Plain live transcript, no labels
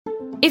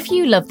If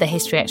you love the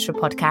History Extra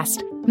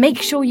podcast,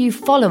 make sure you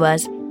follow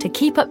us to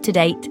keep up to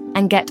date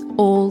and get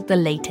all the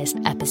latest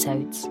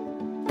episodes.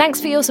 Thanks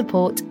for your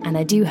support, and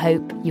I do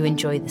hope you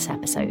enjoy this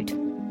episode.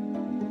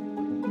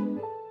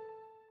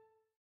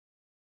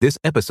 This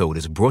episode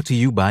is brought to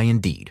you by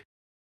Indeed.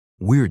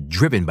 We're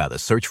driven by the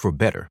search for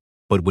better,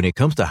 but when it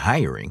comes to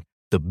hiring,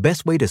 the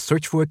best way to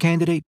search for a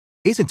candidate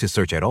isn't to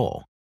search at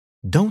all.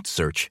 Don't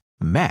search,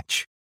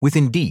 match with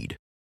Indeed.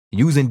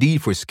 Use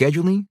Indeed for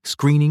scheduling,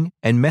 screening,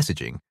 and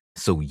messaging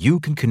so you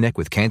can connect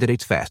with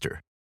candidates faster.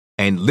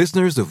 And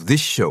listeners of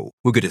this show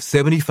will get a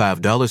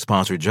 $75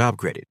 sponsored job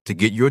credit to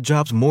get your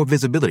jobs more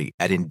visibility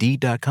at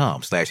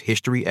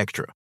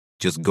Indeed.com/HistoryExtra.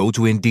 Just go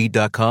to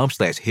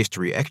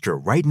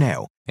Indeed.com/HistoryExtra right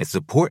now and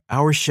support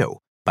our show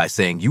by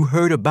saying you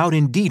heard about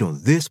Indeed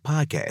on this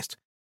podcast.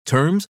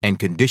 Terms and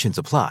conditions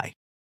apply.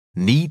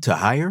 Need to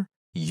hire?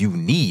 You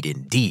need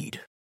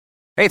Indeed.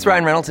 Hey, it's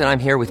Ryan Reynolds, and I'm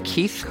here with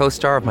Keith,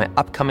 co-star of my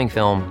upcoming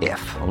film, If,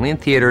 only in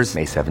theaters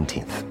May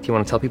 17th. Do you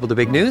want to tell people the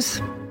big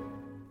news?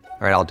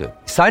 All right, I'll do it.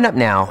 Sign up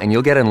now and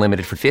you'll get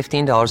unlimited for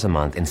 $15 a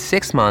month and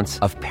 6 months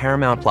of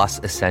Paramount Plus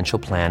Essential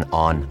Plan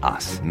on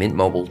us.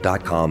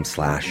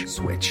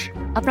 MintMobile.com/switch.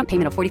 Upfront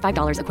payment of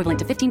 $45 equivalent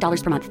to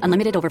 $15 per month.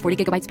 Unlimited over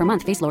 40 gigabytes per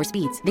month. Face lower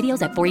speeds.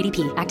 Videos at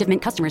 480p. Active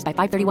Mint customers by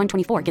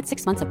 531.24 get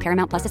 6 months of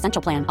Paramount Plus Essential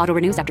Plan. Auto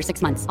renews after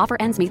 6 months. Offer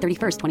ends May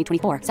 31st,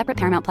 2024. Separate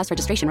Paramount Plus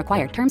registration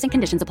required. Terms and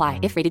conditions apply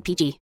if rated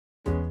PG.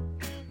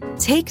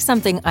 Take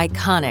something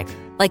iconic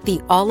like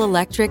the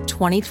all-electric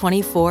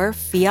 2024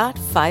 Fiat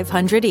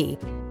 500e.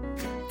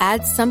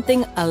 Add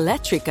something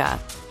electrica.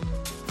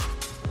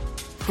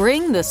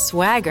 Bring the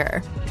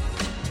swagger.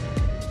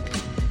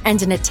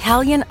 And an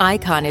Italian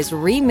icon is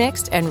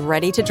remixed and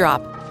ready to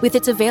drop with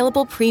its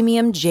available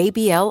premium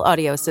JBL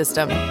audio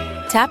system.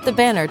 Tap the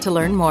banner to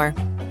learn more.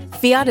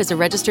 Fiat is a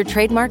registered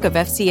trademark of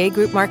FCA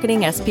Group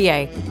Marketing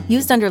S.p.A.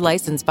 Used under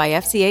license by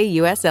FCA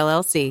US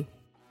LLC.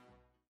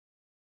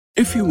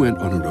 If you went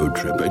on a road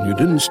trip and you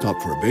didn't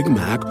stop for a Big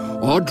Mac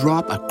or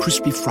drop a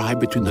crispy fry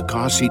between the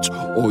car seats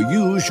or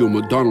use your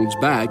McDonald's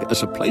bag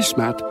as a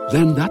placemat,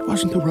 then that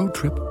wasn't a road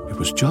trip. It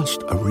was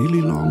just a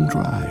really long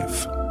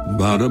drive.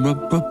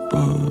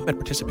 Ba-da-ba-ba-ba. At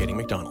participating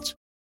McDonald's.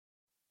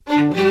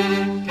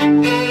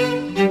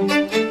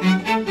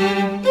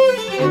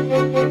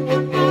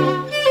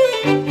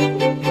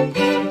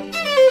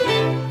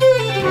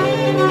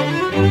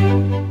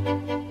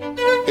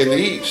 In the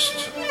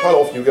East, quite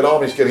often you get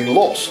armies getting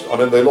lost. I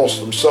mean, they lost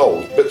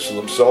themselves, bits of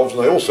themselves,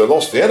 and they also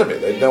lost the enemy.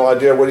 They had no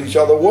idea where each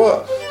other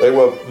were. They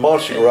were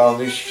marching around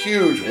these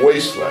huge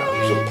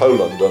wastelands of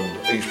Poland and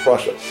East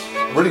Prussia,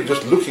 really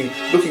just looking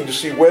to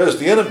see where's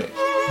the enemy.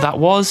 That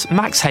was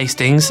Max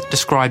Hastings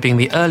describing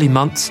the early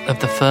months of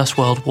the First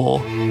World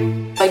War.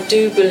 I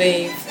do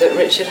believe that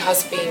Richard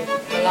has been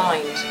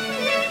maligned,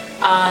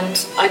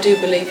 and I do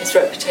believe his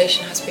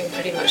reputation has been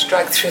pretty much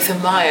dragged through the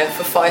mire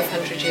for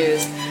 500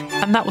 years.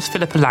 And that was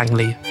Philippa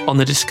Langley on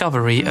the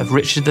discovery of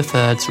Richard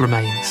III's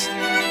remains.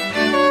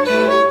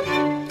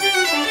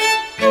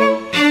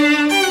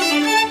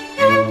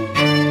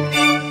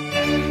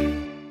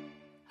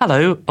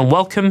 Hello and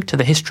welcome to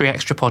the History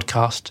Extra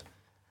podcast.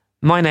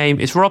 My name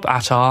is Rob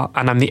Attar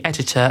and I'm the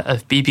editor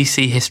of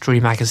BBC History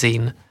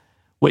magazine,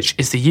 which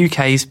is the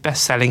UK's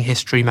best-selling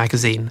history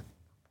magazine.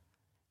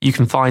 You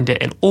can find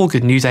it in all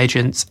good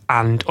newsagents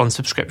and on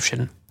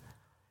subscription.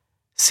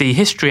 See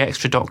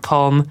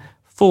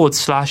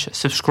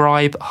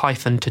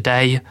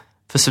historyextra.com/subscribe-today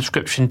for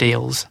subscription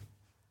deals.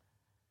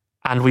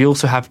 And we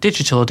also have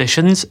digital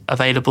editions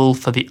available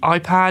for the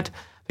iPad,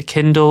 the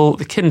Kindle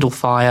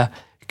Fire,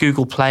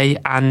 Google Play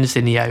and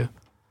Zinio.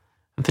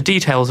 And for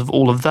details of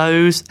all of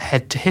those,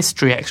 head to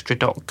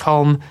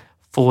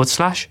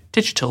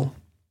historyextra.com/digital.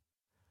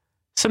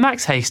 Sir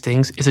Max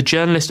Hastings is a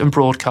journalist and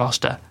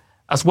broadcaster,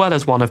 as well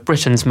as one of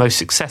Britain's most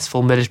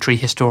successful military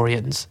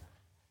historians.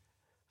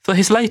 For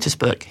his latest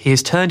book, he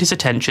has turned his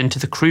attention to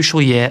the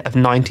crucial year of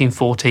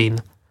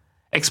 1914,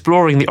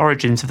 exploring the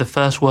origins of the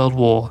First World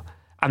War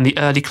and the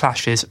early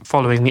clashes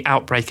following the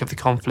outbreak of the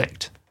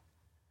conflict.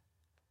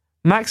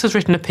 Max has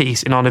written a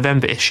piece in our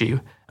November issue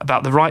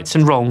about the rights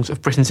and wrongs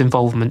of Britain's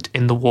involvement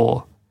in the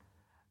war,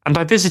 and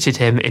I visited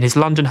him in his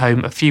London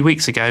home a few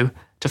weeks ago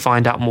to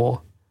find out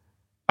more.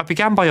 I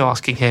began by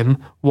asking him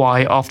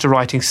why, after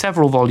writing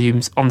several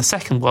volumes on the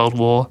Second World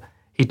War,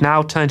 he'd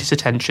now turned his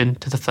attention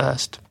to the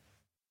First.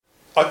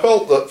 I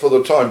felt that for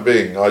the time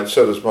being I'd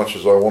said as much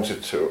as I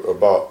wanted to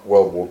about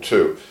World War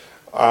II,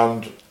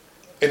 and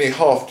any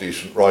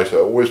half-decent writer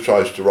always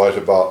tries to write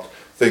about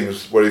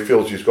things where he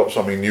feels he's got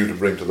something new to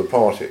bring to the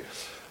party.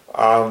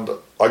 And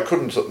I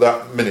couldn't at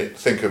that minute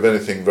think of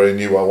anything very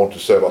new I want to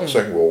say about the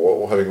Second World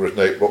War, having written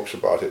 8 books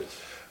about it.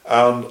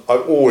 And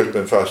I've always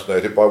been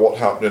fascinated by what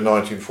happened in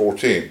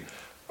 1914.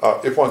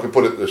 If one could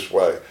put it this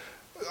way,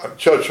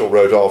 Churchill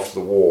wrote after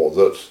the war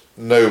that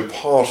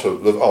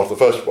after the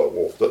First World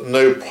War, that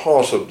no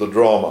part of the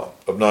drama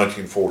of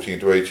 1914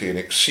 to 18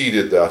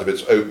 exceeded that of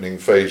its opening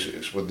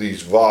phases, with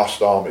these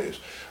vast armies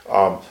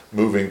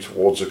moving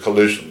towards a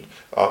collision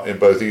in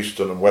both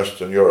Eastern and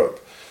Western Europe.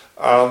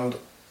 And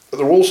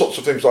there were all sorts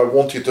of things I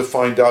wanted to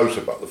find out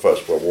about the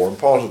First World War, and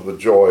part of the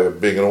joy of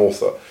being an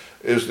author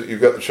is that you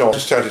get the chance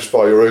to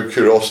satisfy your own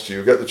curiosity,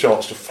 you get the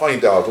chance to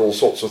find out all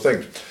sorts of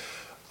things.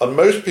 And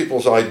most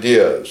people's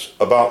ideas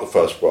about the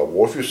First World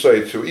War, if you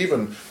say to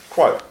even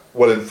quite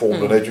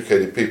well-informed and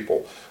educated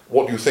people,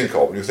 what do you think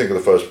of when you think of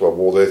the First World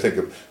War? They think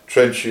of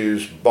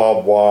trenches,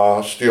 barbed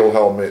wire, steel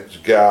helmets,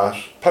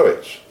 gas,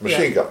 poets,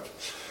 machine guns.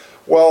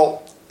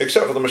 Well,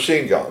 except for the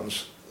machine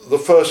guns, the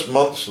first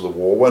months of the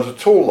war weren't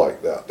at all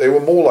like that. They were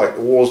more like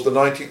the wars of the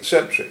 19th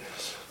century.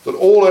 That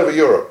all over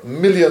Europe,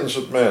 millions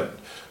of men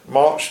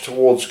marched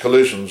towards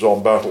collisions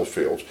on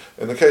battlefields.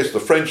 In the case of the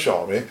French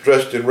army,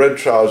 dressed in red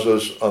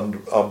trousers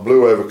and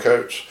blue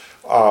overcoats,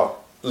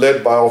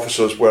 led by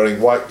officers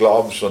wearing white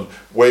gloves and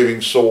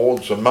waving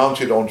swords and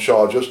mounted on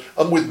chargers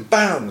and with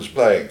bands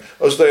playing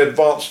as they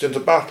advanced into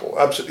battle.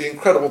 Absolutely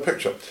incredible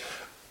picture.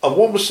 And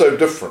what was so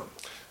different?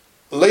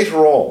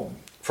 Later on,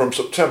 from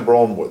September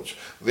onwards,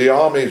 the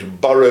armies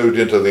burrowed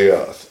into the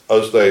earth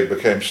as they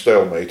became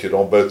stalemated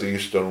on both the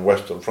eastern and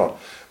western front.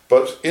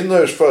 But in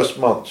those first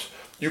months,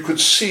 you could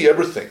see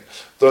everything.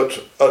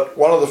 That at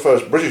one of the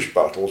first British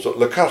battles at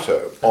Le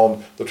Cateau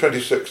on the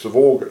 26th of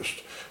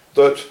August,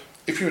 that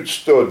if you'd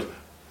stood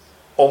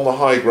on the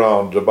high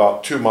ground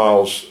about 2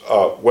 miles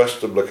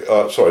north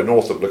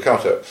of Le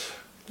Cateau,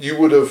 you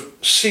would have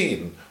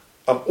seen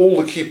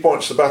all the key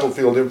points of the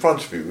battlefield in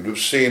front of you. You would have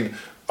seen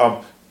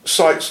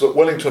sites that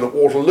Wellington at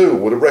Waterloo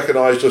would have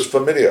recognised as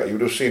familiar. You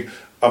would have seen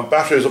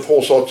batteries of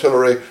horse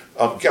artillery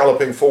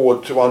galloping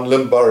forward to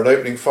unlimber and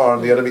opening fire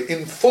on the enemy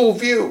in full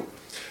view.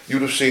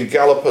 You'd have seen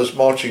gallopers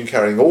marching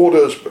carrying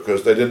orders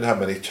because they didn't have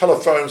many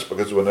telephones,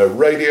 because there were no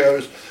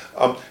radios.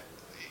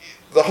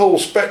 The whole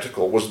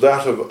spectacle was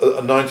that of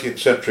a 19th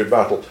century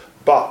battle,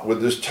 but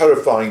with this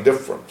terrifying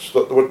difference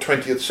that there were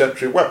 20th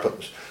century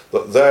weapons.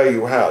 That there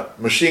you had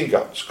machine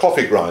guns,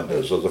 coffee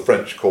grinders as the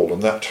French called them,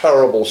 that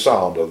terrible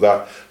sound of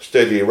that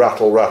steady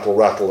rattle, rattle,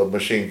 rattle of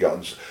machine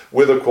guns,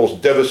 with of course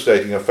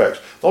devastating effects,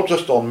 not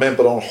just on men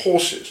but on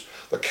horses.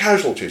 The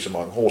casualties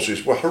among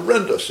horses were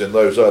horrendous in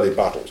those early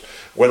battles,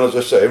 when, as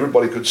I say,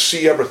 everybody could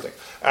see everything.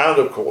 And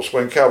of course,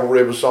 when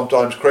cavalry was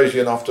sometimes crazy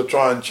enough to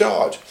try and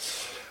charge.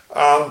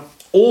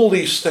 All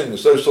these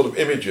things, those sort of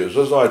images,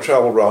 as I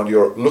travelled around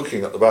Europe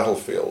looking at the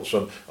battlefields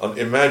and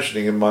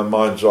imagining in my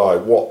mind's eye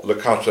what Le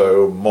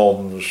Cateau,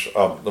 Mons,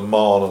 the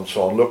Marne and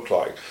so on looked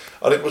like.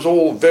 And it was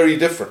all very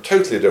different,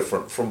 totally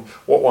different from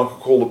what one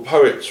could call the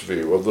poet's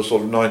view of the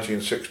sort of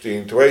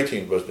 1916 to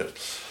 18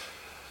 business.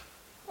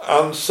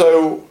 And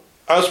so,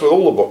 as with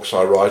all the books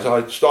I write,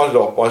 I started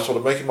off by sort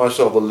of making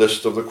myself a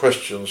list of the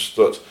questions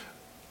that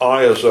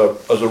I, as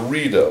a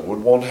reader,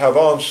 would want to have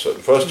answered.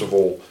 First of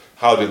all,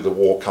 how did the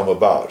war come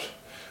about?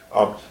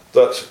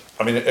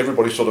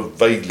 Everybody sort of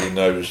vaguely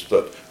knows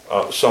that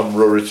some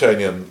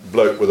Ruritanian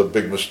bloke with a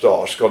big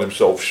moustache got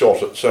himself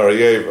shot at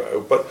Sarajevo,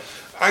 but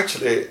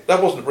actually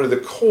that wasn't really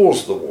the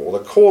cause of the war.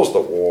 The cause of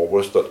the war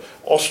was that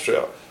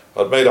Austria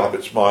had made up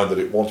its mind that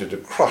it wanted to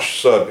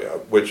crush Serbia,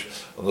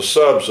 and the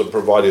Serbs had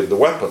provided the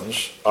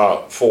weapons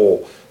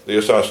for the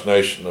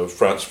assassination of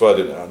Franz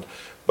Ferdinand.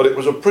 But it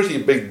was a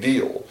pretty big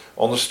deal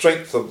on the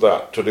strength of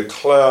that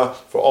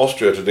for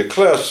Austria to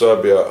declare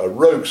Serbia a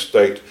rogue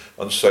state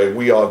and say,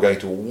 we are going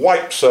to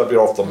wipe Serbia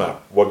off the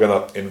map. We're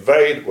going to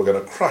invade, we're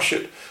going to crush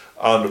it,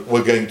 and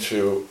we're going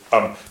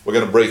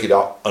to break it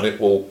up, and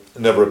it will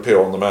never appear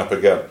on the map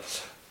again.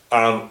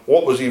 And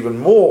what was even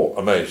more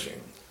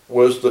amazing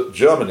was that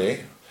Germany,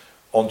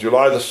 on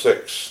July the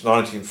 6th,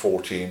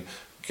 1914,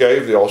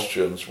 gave the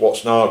Austrians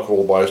what's now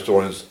called by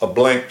historians a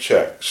blank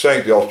check,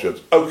 saying to the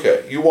Austrians,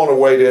 okay, you want to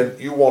wade in,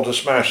 you want to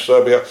smash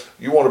Serbia,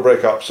 you want to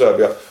break up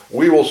Serbia,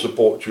 we will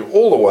support you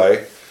all the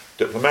way,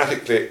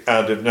 diplomatically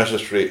and, if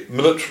necessary,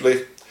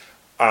 militarily,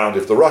 and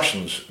if the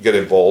Russians get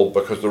involved,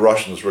 because the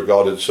Russians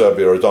regarded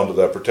Serbia as under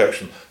their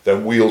protection,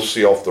 then we'll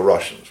see off the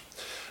Russians.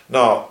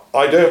 Now,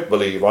 I don't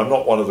believe, I'm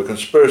not one of the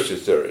conspiracy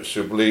theorists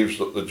who believes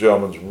that the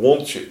Germans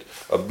wanted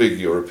a big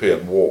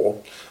European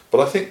war, but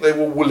I think they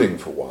were willing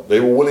for one. They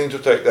were willing to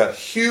take that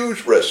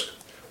huge risk.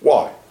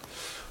 Why?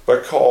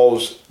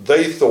 Because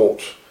they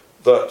thought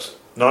that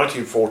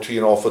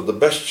 1914 offered the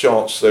best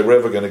chance they were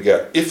ever going to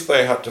get if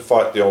they had to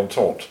fight the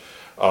Entente,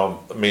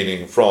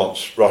 meaning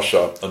France,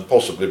 Russia, and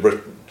possibly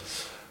Britain,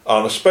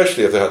 and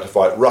especially if they had to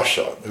fight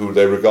Russia, who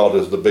they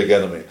regarded as the big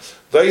enemy.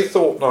 They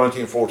thought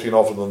 1914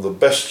 offered them the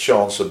best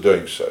chance of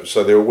doing so.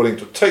 So they were willing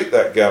to take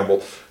that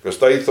gamble because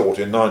they thought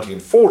in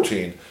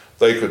 1914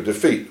 they could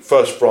defeat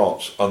first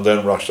France and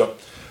then Russia,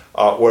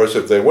 whereas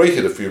if they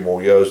waited a few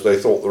more years, they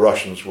thought the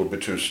Russians would be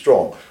too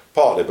strong,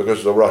 partly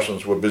because the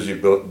Russians were busy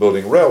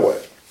building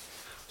railways.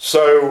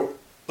 So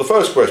the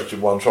first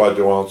question one tried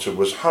to answer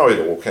was how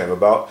it all came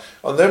about,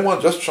 and then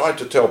one just tried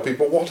to tell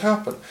people what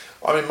happened.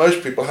 I mean,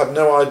 most people have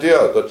no idea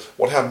that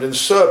what happened in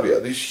Serbia,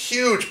 these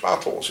huge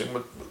battles,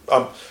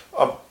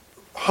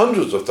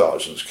 hundreds of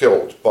thousands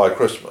killed by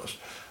Christmas,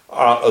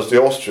 as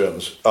the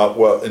Austrians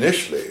were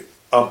initially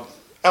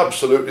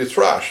absolutely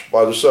thrashed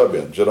by the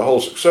Serbians in a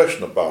whole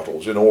succession of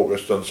battles in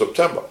August and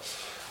September.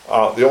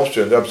 The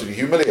Austrians absolutely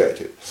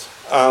humiliated.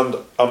 and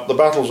the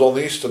battles on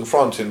the Eastern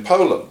Front in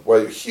Poland,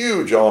 where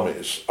huge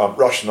armies,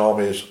 Russian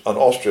armies and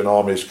Austrian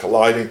armies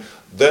colliding,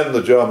 then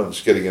the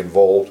Germans getting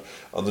involved,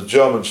 and the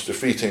Germans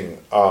defeating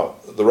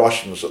the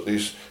Russians at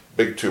these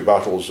big two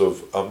battles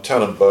of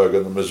Tannenberg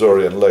and the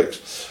Masurian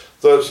Lakes,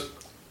 that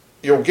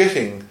you're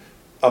getting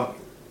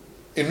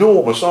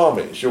enormous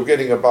armies. You're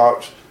getting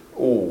about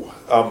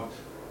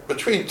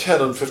between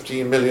 10 and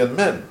 15 million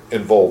men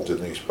involved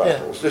in these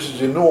battles. Yeah. This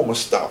is enormous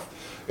stuff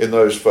in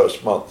those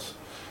first months.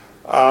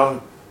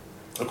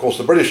 Of course,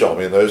 the British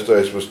Army in those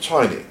days was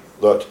tiny.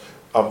 That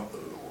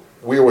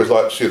we always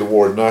like to see the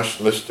war in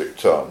nationalistic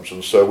terms,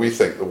 and so we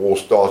think the war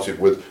started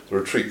with the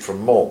retreat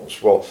from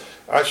Mons. Well,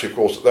 actually, of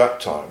course, at that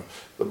time,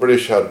 the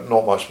British had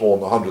not much more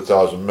than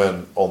 100,000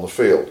 men on the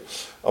field,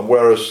 and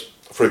whereas,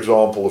 for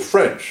example, the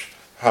French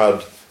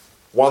had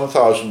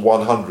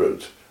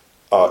 1,100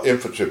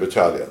 infantry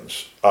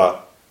battalions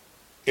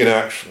in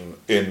action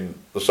in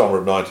the summer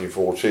of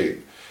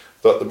 1914,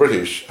 that the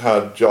British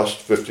had just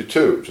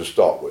 52 to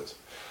start with.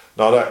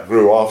 Now that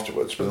grew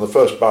afterwards, but in the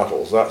first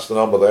battles, that's the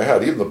number they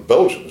had. Even the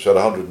Belgians had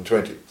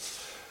 120.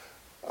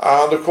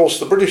 And of course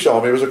the British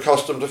Army was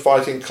accustomed to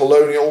fighting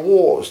colonial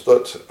wars,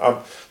 that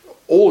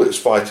all its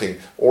fighting,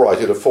 all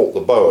right, it had fought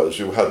the Boers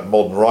who had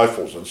modern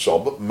rifles and so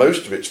on, but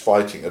most of its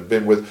fighting had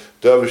been with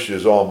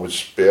dervishes armed with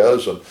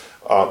spears and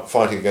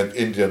fighting against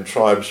Indian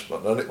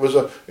tribesmen, and it was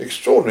an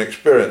extraordinary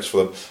experience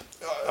for them.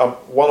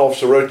 One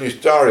officer wrote in his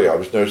diary, I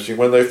was noticing,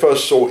 when they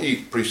first saw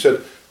Ypres, he said,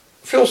 "It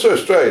feels so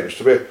strange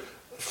to be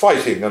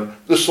fighting in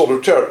this sort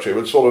of territory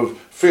with sort of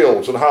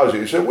fields and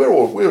houses." He said, we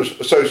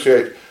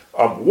associate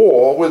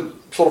war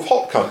with sort of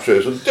hot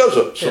countries and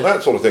deserts and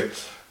that sort of thing.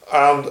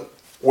 And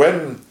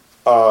when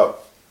a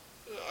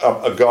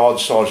guard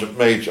sergeant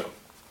major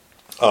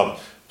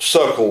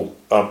circled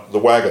the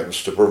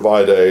wagons to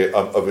provide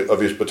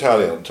of his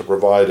battalion to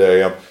provide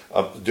a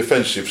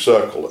defensive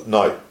circle at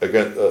night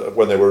against,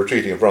 when they were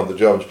retreating in front of the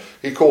Germans,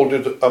 he called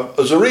it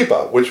a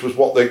zariba, which was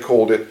what they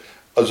called it.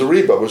 A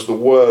zariba was the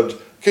word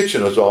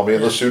Kitchener's army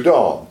in the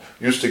Sudan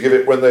used to give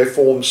it when they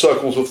formed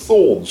circles of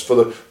thorns for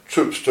the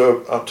troops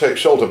to take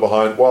shelter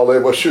behind while they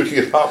were shooting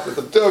it up with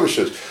the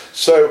dervishes.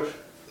 So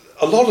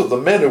a lot of the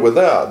men who were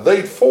there,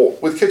 they'd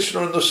fought with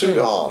Kitchener in the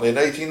Sudan in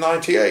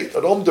 1898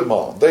 at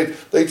Omdurman.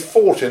 They'd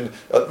fought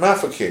at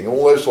Mafeking,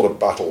 all those sort of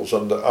battles,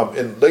 and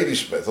in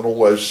Ladysmith and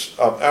all those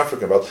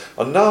African battles.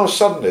 And now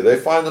suddenly they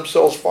find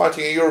themselves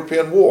fighting a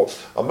European war.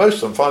 And most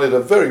of them find it a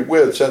very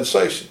weird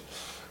sensation.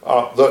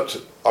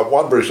 That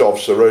one British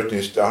officer wrote in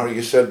his diary,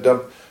 he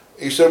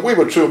said, "We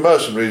were true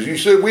mercenaries. He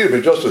said, we'd have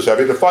been just as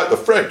happy to fight the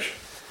French."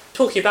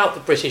 Talking about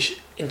the British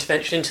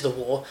intervention into the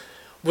war,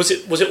 was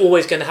it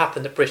always going to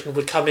happen that Britain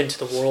would come into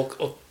the war,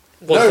 or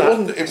was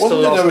it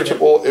wasn't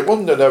inevitable. It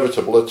wasn't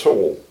inevitable at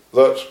all.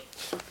 That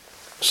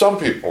some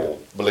people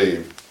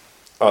believe,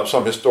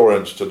 some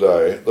historians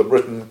today, that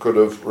Britain could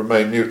have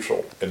remained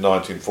neutral in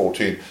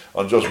 1914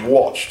 and just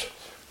watched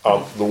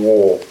the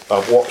war,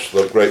 watched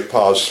the great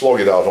powers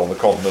slog it out on the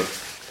continent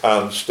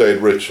and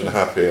stayed rich and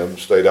happy and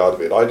stayed out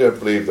of it. I don't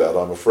believe that,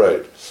 I'm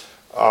afraid.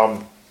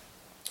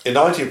 In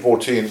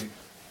 1914,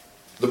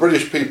 the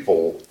British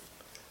people,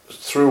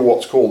 through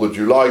what's called the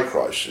July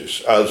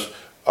Crisis, as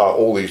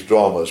all these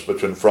dramas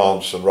between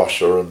France and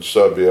Russia and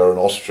Serbia and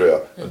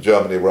Austria and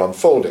Germany were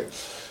unfolding,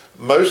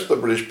 most of the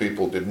British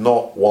people did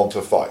not want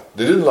to fight.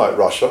 They didn't like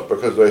Russia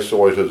because they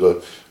saw it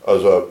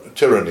as a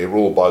tyranny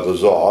ruled by the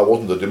Tsar. It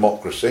wasn't a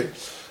democracy.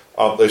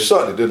 They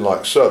certainly didn't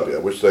like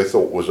Serbia, which they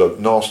thought was a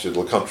nasty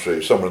little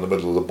country somewhere in the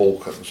middle of the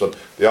Balkans, and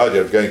the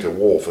idea of going to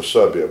war for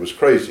Serbia was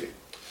crazy.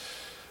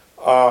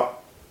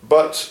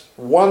 But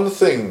one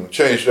thing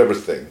changed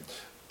everything.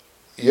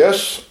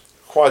 Yes,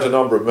 quite a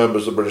number of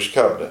members of the British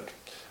cabinet,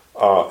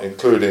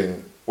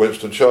 including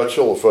Winston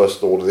Churchill, the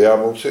First Lord of the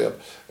Admiralty, and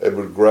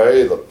Edward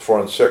Grey, the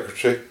Foreign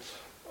Secretary,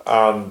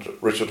 and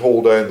Richard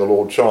Haldane, the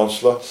Lord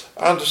Chancellor,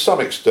 and to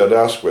some extent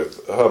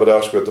Herbert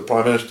Asquith, the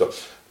Prime Minister,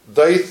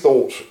 they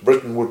thought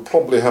Britain would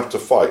probably have to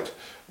fight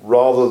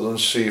rather than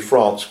see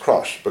France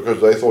crushed,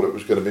 because they thought it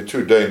was going to be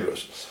too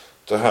dangerous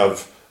to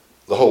have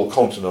the whole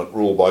continent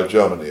ruled by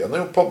Germany. And they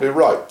were probably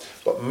right.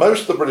 But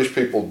most of the British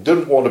people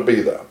didn't want to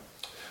be there.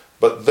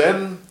 But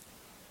then,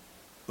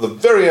 the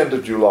very end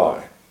of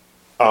July,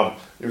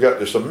 you get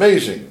this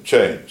amazing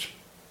change.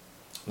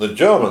 The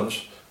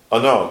Germans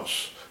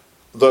announce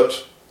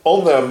that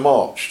on their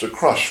march to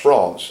crush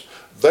France,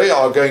 they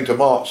are going to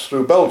march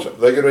through Belgium.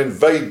 They're going to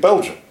invade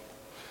Belgium.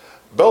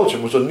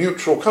 Belgium was a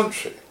neutral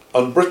country,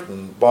 and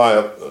Britain, by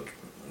a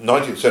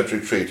 19th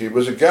century treaty,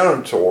 was a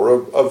guarantor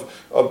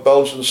of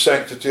Belgium's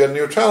sanctity and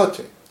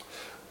neutrality.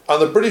 And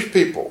the British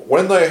people,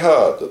 when they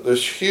heard that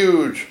this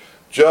huge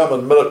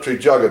German military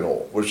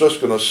juggernaut was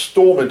just going to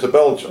storm into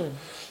Belgium,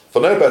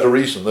 for no better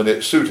reason than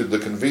it suited the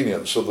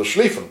convenience of the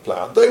Schlieffen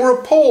Plan, they were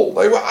appalled,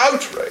 they were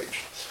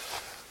outraged.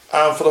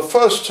 And for the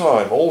first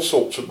time, all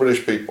sorts of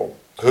British people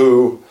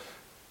who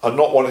had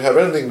not wanted to have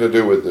anything to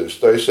do with this,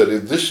 they said,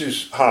 if this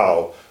is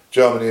how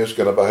Germany is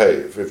going to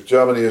behave, if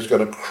Germany is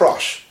going to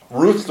crush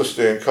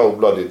ruthlessly and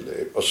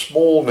cold-bloodedly a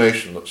small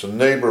nation that's a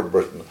neighbour of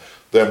Britain,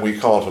 then we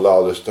can't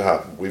allow this to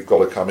happen. We've got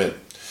to come in.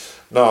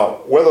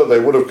 Now, whether they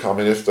would have come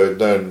in if they'd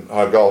known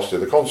how ghastly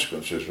the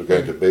consequences were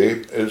going to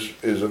be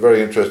is a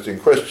very interesting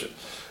question.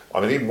 I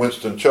mean, even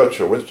Winston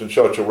Churchill wrote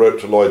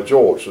to Lloyd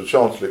George, the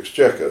Chancellor of the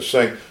Exchequer,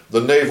 saying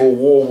the naval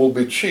war will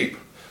be cheap.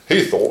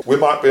 He thought we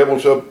might be able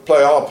to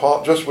play our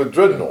part just with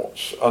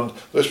dreadnoughts, and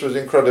this was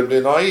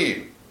incredibly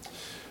naive.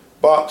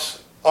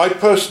 But I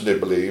personally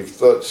believe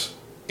that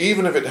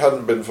even if it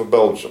hadn't been for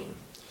Belgium,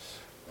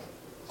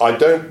 I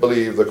don't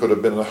believe there could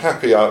have been a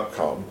happy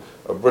outcome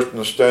of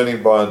Britain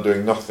standing by and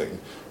doing nothing,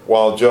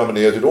 while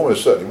Germany, as it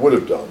almost certainly would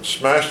have done,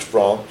 smashed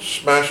France,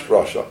 smashed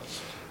Russia,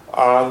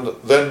 and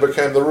then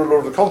became the ruler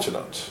of the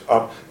continent.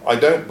 I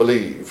don't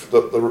believe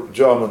that the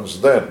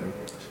Germans then,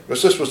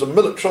 because this was a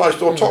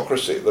militarised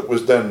autocracy that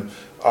was then,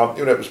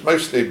 it was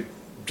mostly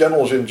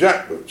generals in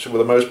jackboots who were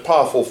the most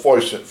powerful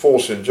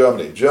force in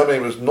Germany. Germany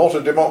was not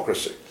a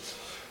democracy.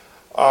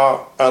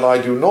 And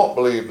I do not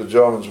believe the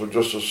Germans would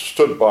just have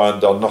stood by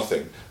and done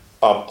nothing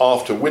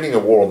after winning a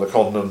war on the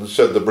continent and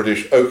said to the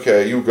British,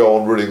 okay, you go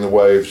on ruling the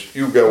waves,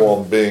 you go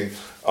on being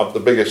the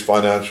biggest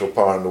financial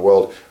power in the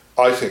world.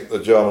 I think the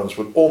Germans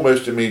would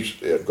almost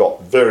immediately have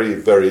got very,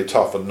 very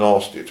tough and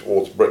nasty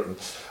towards Britain.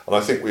 And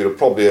I think we would have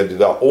probably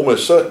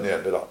almost certainly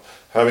ended up,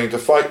 having to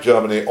fight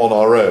Germany on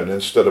our own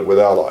instead of with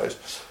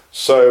allies.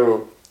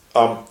 So,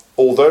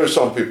 although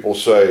some people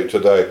say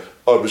today,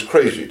 oh, it was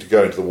crazy to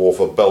go into the war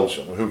for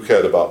Belgium, who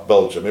cared about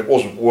Belgium? It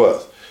wasn't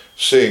worth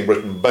seeing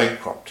Britain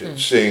bankrupted,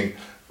 seeing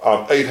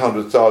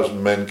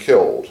 800,000 men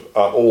killed,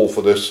 all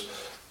for this.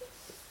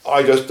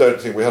 I just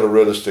don't think we had a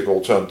realistic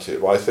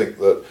alternative. I think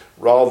that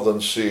rather than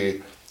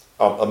see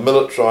a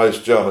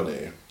militarised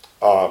Germany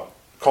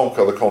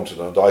conquer the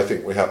continent, I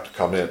think we had to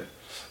come in.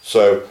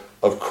 So,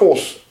 of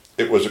course,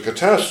 it was a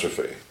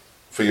catastrophe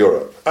for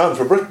Europe and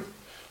for Britain,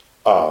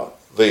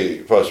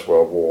 the First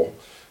World War.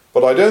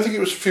 But I don't think it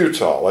was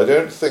futile. I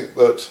don't think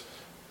that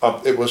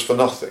it was for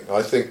nothing.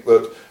 I think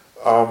that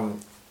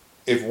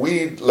if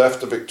we'd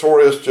left a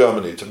victorious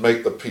Germany to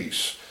make the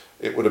peace,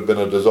 it would have been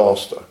a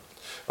disaster.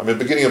 I mean,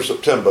 beginning of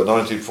September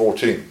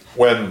 1914,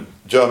 when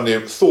Germany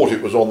thought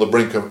it was on the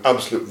brink of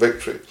absolute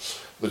victory,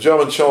 the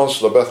German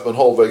Chancellor, Bethmann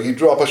Hollweg, he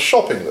drew up a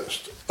shopping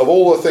list of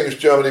all the things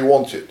Germany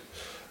wanted.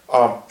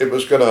 It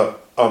was going to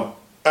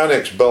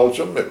annex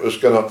Belgium, it was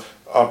going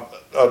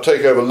to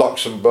take over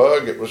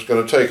Luxembourg, it was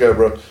going to take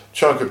over a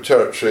chunk of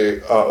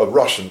territory, of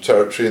Russian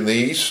territory in the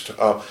east,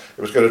 it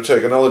was going to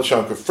take another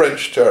chunk of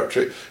French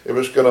territory, it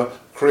was going to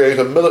create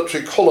a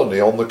military colony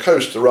on the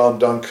coast around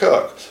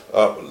Dunkirk,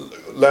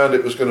 land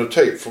it was going to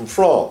take from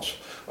France.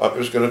 It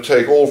was going to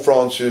take all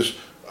France's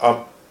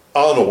iron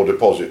ore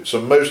deposits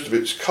and most of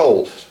its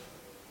coal.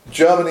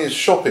 Germany's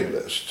shopping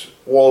list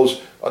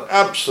was an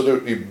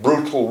absolutely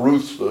brutal,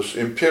 ruthless,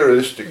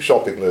 imperialistic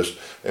shopping list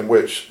in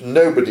which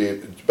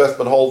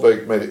Bethmann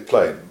Hollweg made it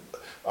plain,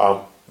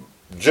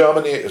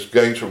 Germany is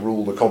going to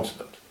rule the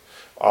continent.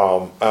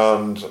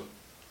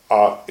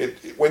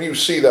 When you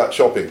see that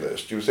shopping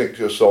list, you think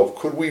to yourself,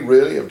 could we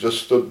really have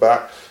just stood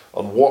back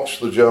and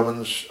watched the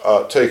Germans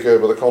take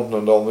over the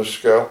continent on this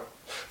scale?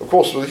 Of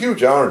course, there was a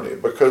huge irony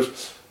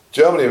because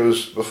Germany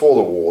was, before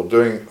the war,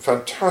 doing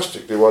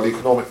fantastically well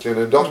economically and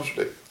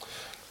industrially.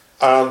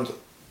 And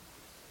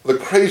the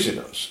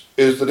craziness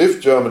is that if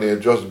Germany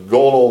had just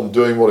gone on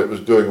doing what it was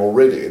doing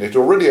already, and it had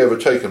already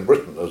overtaken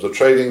Britain as a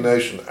trading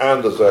nation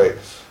and as a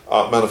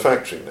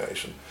manufacturing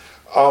nation,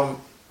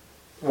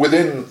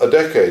 within a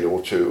decade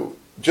or two,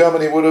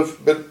 Germany would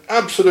have been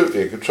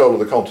absolutely in control of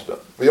the continent,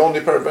 beyond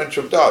the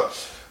peradventure of doubt.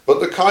 But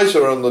the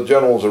Kaiser and the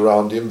generals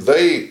around him,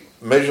 they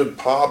measured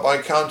power by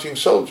counting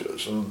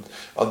soldiers, and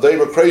they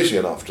were crazy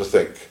enough to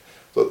think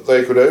that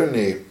they could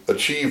only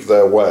achieve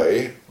their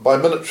way by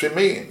military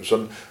means.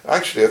 And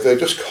actually, if they'd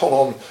just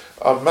gone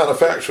on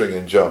manufacturing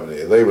in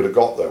Germany, they would have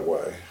got their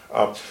way.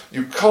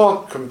 You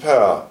can't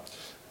compare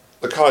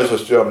the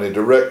Kaiser's Germany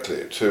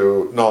directly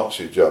to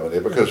Nazi Germany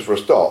because, for a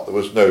start, there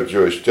was no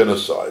Jewish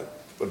genocide,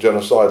 a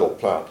genocidal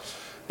plan.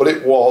 But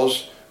it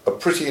was a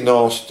pretty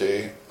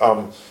nasty,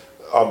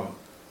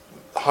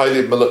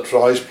 highly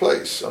militarised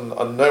place.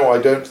 And no, I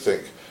don't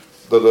think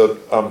that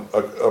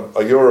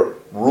a Europe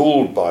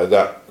ruled by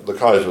the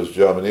Kaiser's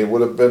Germany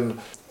would have been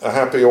a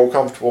happy or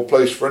comfortable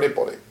place for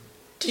anybody.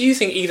 Do you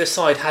think either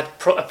side had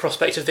a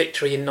prospect of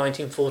victory in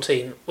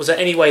 1914? Was there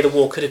any way the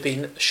war could have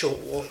been a short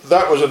war?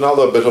 That was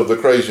another bit of the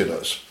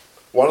craziness.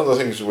 One of the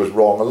things that was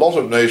wrong, a lot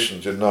of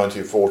nations in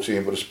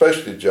 1914, but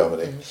especially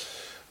Germany,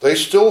 they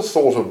still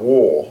thought of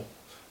war,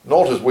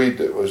 not as we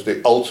do, as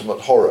the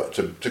ultimate horror,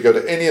 to go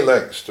to any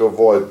lengths to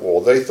avoid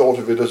war. They thought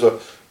of it as a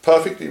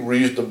perfectly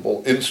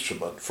reasonable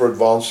instrument for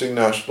advancing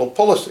national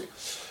policy.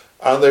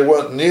 And they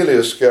weren't nearly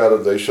as scared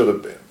as they should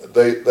have been.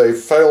 They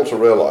failed to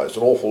realise,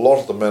 an awful lot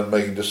of the men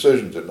making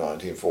decisions in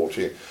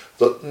 1914,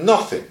 that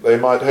nothing they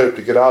might hope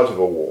to get out of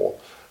a war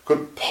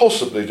could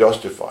possibly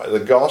justify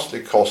the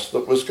ghastly cost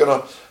that was going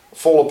to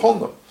fall upon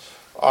them.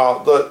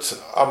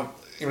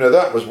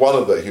 That was one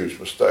of their huge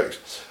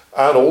mistakes.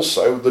 And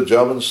also, the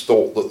Germans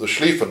thought that the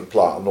Schlieffen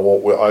Plan,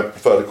 or I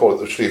prefer to call it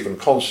the Schlieffen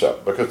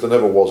Concept, because there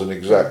never was an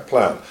exact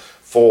plan,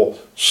 for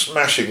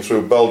smashing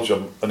through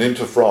Belgium and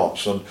into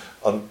France and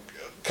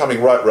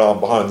coming right round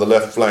behind the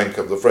left flank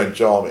of the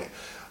French army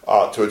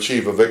to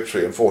achieve a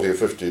victory in 40 or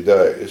 50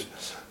 days.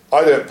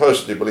 I don't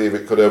personally believe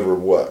it could ever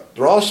have worked.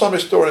 There are some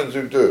historians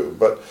who do,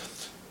 but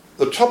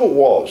the trouble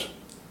was,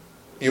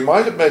 you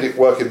might have made it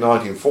work in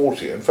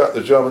 1940. In fact,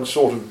 the Germans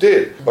sort of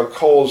did,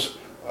 because,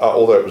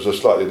 although it was a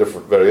slightly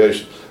different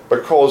variation,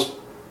 because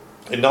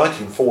in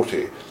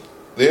 1940,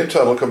 the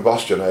internal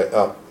combustion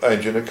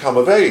engine had come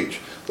of age.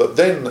 But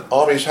then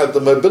armies had the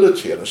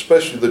mobility, and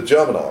especially the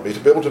German army, to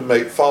be able to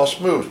make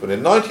fast moves. But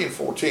in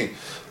 1914,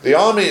 the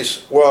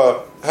armies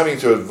were having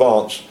to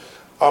advance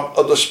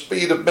at the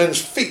speed of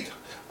men's feet.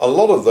 A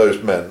lot of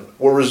those men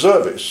were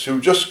reservists who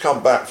just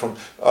come back from,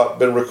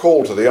 been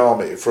recalled to the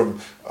army from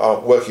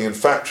working in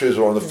factories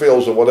or in the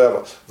fields or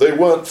whatever. They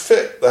weren't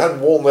fit. They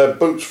hadn't worn their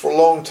boots for a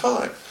long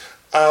time.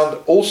 And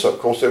also, of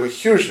course, they were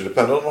hugely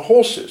dependent on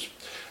horses.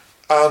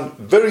 And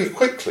very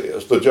quickly,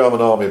 as the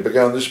German army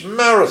began this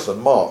marathon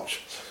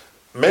march,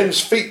 men's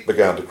feet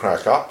began to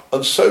crack up,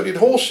 and so did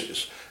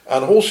horses.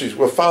 And horses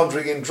were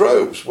foundering in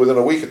droves within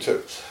a week or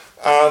two.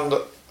 And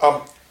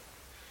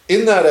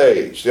in that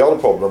age, the other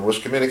problem was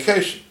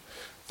communication.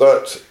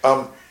 That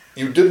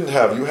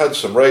you had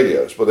some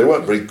radios, but they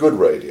weren't very good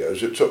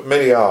radios. It took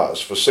many hours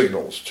for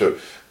signals to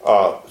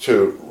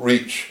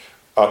reach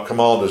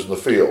commanders in the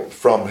field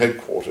from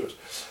headquarters.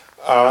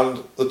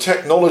 And the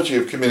technology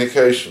of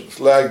communications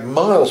lagged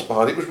miles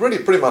behind. It was really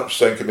pretty much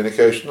the same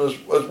communication as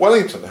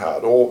Wellington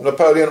had, or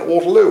Napoleon at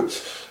Waterloo.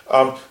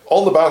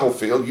 On the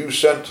battlefield, you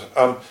sent,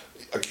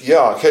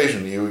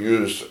 occasionally you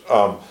used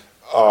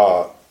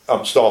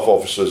staff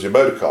officers in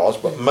motor cars,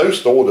 but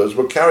most orders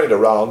were carried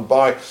around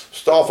by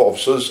staff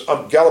officers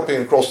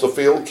galloping across the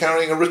field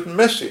carrying a written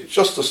message,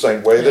 just the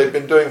same way they've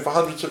been doing for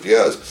hundreds of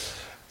years.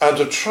 And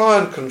to try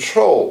and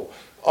control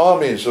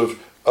armies of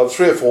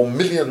 3 or 4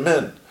 million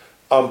men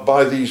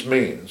by these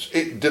means,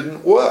 it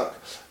didn't work.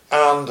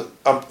 And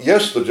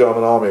yes, the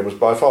German army was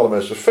by far the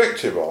most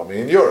effective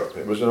army in Europe.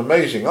 It was an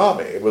amazing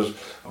army.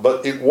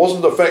 But it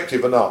wasn't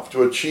effective enough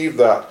to achieve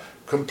that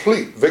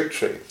complete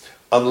victory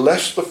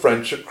unless the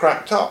French had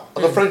cracked up.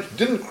 And the French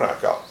didn't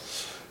crack up.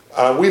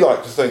 And we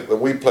like to think that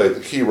we played the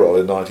key role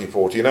in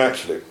 1914.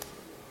 Actually,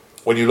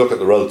 when you look at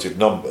the relative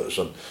numbers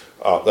and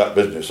that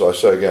business, I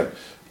say again,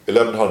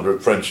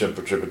 1,100 French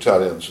infantry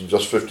battalions and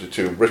just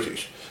 52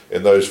 British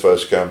in those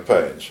first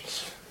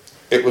campaigns.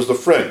 It was the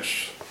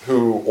French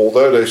who,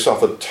 although they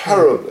suffered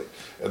terribly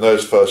in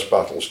those first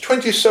battles,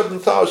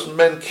 27,000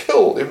 men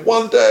killed in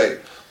one day,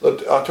 the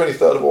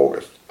 23rd of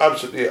August.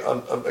 Absolutely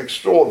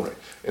extraordinary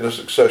in a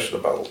succession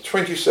of battles.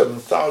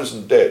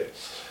 27,000 dead.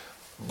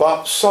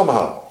 But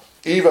somehow,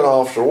 even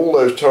after all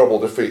those terrible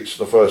defeats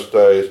in the first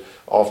days,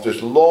 after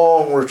this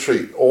long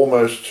retreat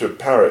almost to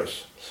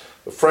Paris,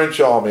 the French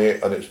army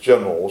and its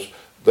generals,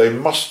 they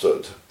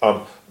mustered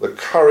the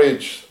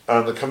courage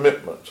and the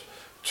commitment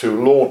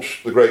to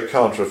launch the great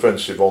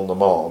counter-offensive on the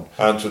Marne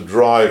and to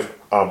drive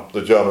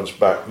the Germans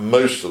back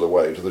most of the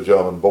way to the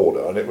German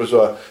border. And it was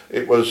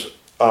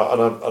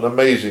an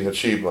amazing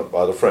achievement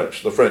by the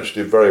French. The French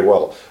did very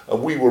well,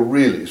 and we were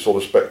really sort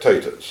of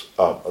spectators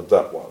at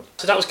that one.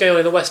 So that was going on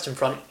in the Western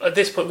Front. At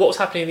this point, what was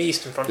happening in the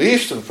Eastern Front? The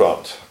Eastern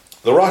Front,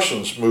 the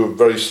Russians moved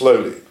very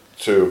slowly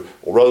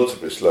or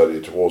relatively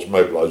slowly towards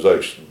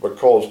mobilisation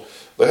because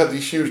they had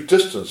these huge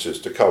distances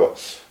to cover.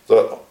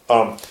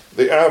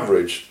 The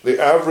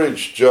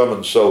average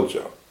German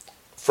soldier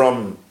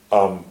from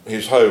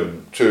his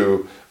home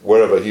to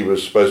wherever he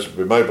was supposed to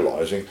be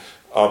mobilising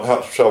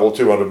had to travel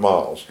 200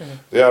 miles. Mm-hmm.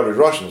 The average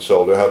Russian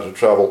soldier had to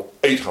travel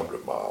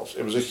 800 miles.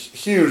 It was a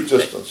huge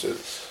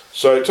distances.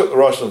 So it took the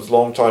Russians a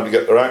long time to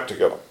get their act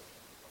together.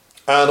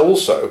 And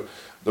also,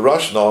 the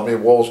Russian army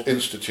was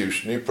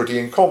institutionally pretty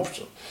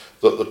incompetent.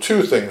 That the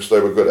two things they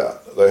were good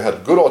at, they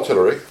had good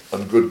artillery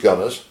and good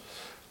gunners,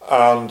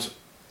 and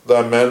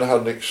their men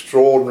had an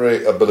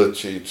extraordinary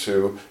ability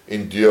to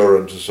endure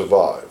and to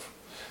survive.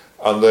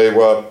 And they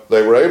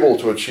were able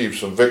to achieve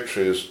some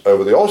victories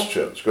over the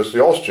Austrians, because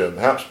the Austrian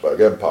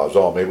Habsburg Empire's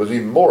army was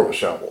even more of a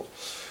shambles.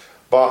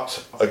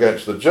 But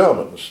against the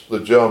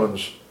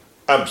Germans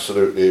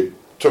absolutely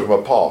took them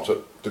apart at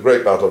the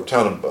Great Battle of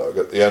Tannenberg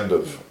at the end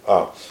of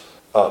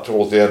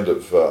towards the end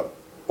of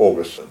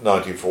August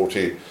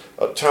 1914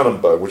 at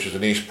Tannenberg, which is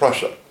in East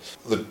Prussia.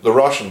 The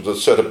Russians had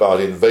set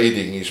about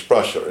invading East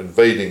Prussia,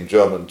 invading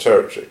German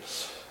territory,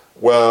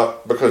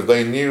 because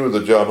they knew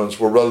the Germans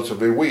were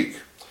relatively weak.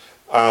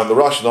 And the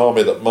Russian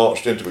army that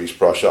marched into East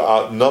Prussia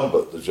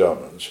outnumbered the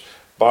Germans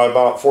by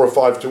about 4 or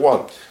 5 to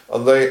 1.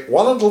 And they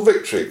won a little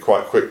victory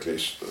quite quickly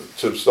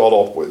to start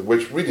off with,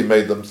 which really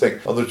made them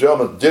think. And the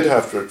Germans did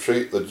have to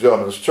retreat, the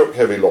Germans took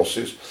heavy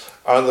losses,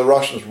 and the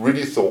Russians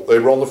really thought they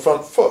were on the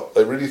front foot.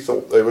 They really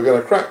thought they were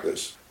going to crack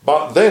this.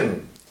 But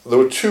then there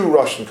were 2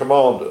 Russian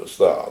commanders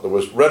there. There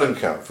was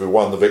Rennenkampf, who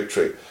won the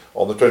victory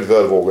on the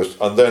 23rd of August,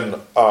 and then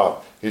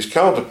his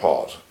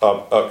counterpart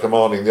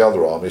commanding the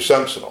other army,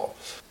 Samsonov.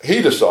 He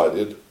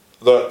decided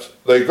that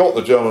they got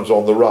the Germans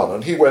on the run,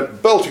 and he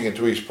went belting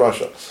into East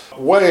Prussia,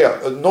 way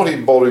up, not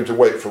even bothering to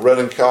wait for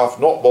Rennenkampf,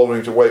 not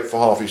bothering to wait for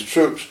half his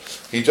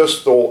troops. He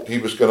just thought he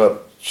was going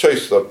to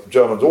chase the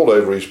Germans all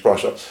over East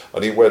Prussia,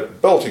 and he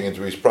went belting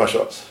into East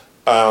Prussia,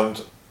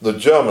 and the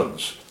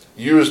Germans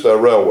used their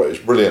railways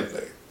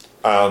brilliantly,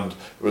 and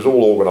it was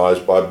all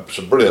organised by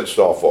some brilliant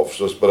staff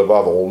officers, but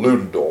above all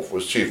Ludendorff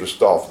was chief of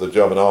staff of the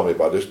German army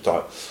by this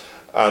time,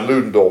 and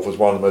Ludendorff was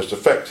one of the most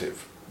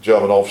effective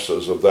German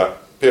officers of that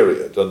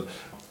period, and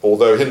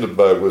although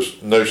Hindenburg was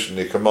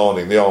notionally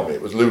commanding the army,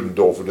 it was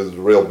Ludendorff who did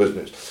the real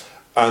business,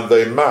 and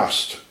they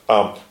massed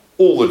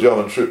all the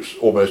German troops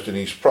almost in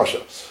East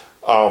Prussia,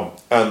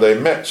 and they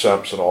met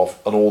Samsonov,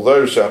 and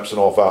although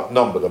Samsonov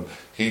outnumbered them,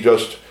 he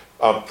just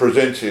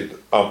presented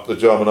the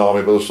German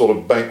army with a sort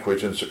of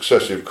banquet in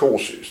successive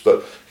courses,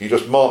 that he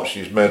just marched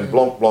his men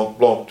blanc, blanc,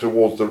 blanc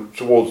towards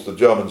the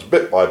Germans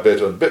bit by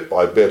bit, and bit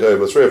by bit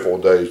over 3 or 4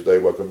 days they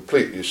were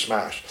completely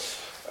smashed,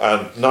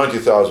 and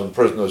 90,000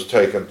 prisoners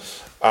taken,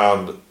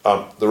 and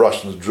the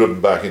Russians driven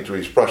back into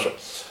East Prussia.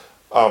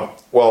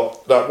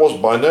 Well, that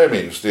was by no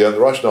means the end. The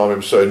Russian army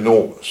was so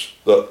enormous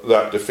that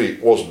that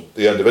defeat wasn't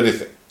the end of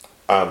anything,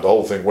 and the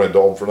whole thing went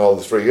on for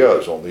another 3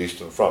 years on the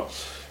Eastern Front.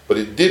 But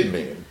it did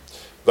mean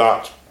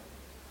that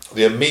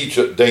the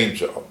immediate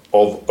danger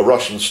of a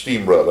Russian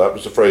steamroller, that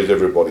was the phrase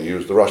everybody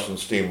used, the Russian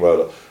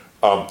steamroller,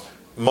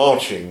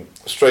 marching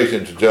straight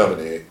into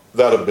Germany,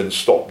 that had been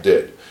stopped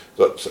dead.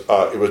 That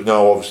it was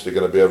now obviously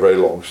going to be a very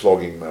long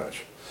slogging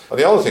match. And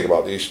the other thing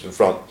about the Eastern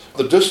Front,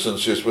 the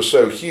distances were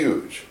so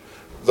huge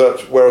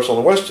that whereas on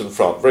the Western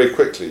Front, very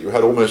quickly, you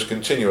had almost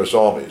continuous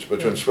armies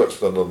between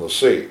Switzerland and the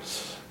sea.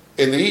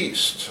 In the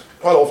East,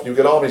 quite often you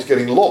get armies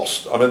getting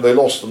lost. I mean, they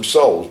lost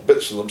themselves,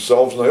 bits of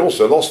themselves, and they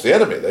also lost the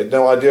enemy. They had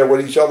no idea where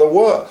each other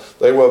were.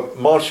 They were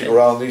marching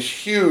around these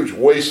huge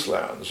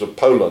wastelands of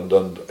Poland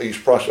and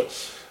East Prussia,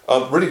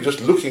 really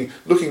just looking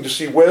to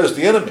see where's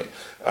the enemy.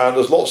 And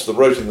as lots of them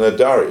wrote in their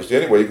diaries, the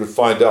only way you could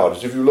find out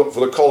is if you look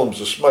for the columns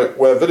of smoke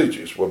where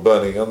villages were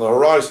burning on the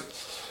horizon.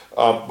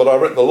 But I've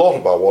written a lot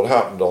about what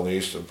happened on the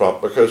Eastern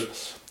Front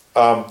because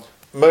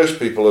most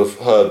people have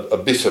heard a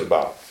bit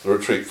about the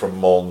retreat from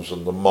Mons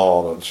and the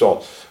Marne and so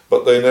on,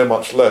 but they know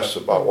much less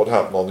about what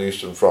happened on the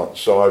Eastern Front.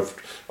 So I've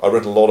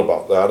written a lot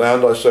about that,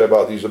 and I say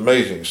about these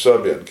amazing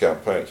Serbian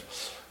campaigns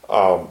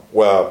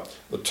where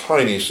the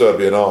tiny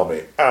Serbian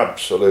army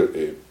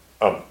absolutely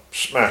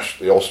smashed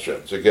the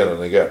Austrians again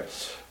and again.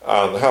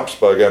 And the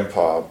Habsburg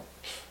Empire,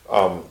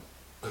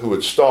 who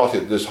had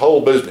started this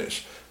whole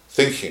business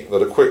thinking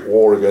that a quick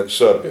war against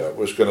Serbia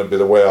was going to be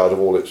the way out of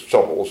all its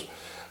troubles,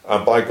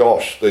 and by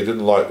gosh, they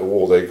didn't like the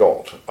war they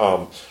got.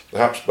 The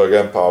Habsburg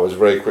Empire was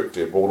very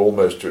quickly brought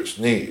almost to its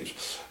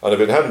knees, and if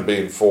it hadn't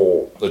been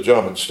for the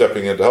Germans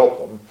stepping in to help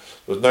them,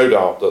 there's no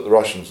doubt that the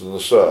Russians and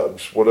the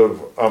Serbs would have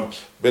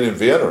been in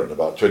Vienna in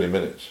about 20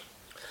 minutes.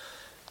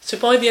 So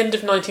by the end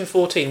of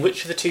 1914,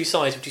 which of the two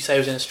sides would you say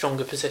was in a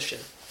stronger position?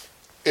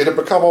 It had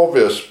become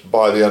obvious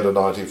by the end of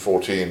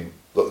 1914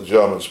 that the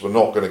Germans were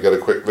not going to get a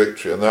quick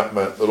victory, and that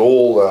meant that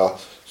all their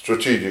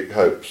strategic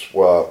hopes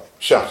were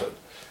shattered.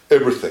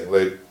 Everything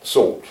they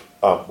sought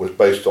was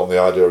based on the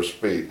idea of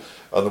speed,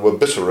 and there were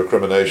bitter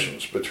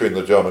recriminations between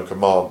the German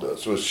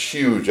commanders. There was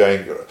huge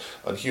anger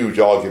and huge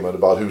argument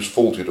about whose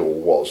fault it all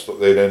was that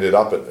they'd ended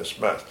up in this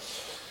mess.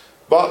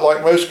 But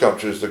like most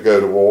countries that go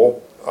to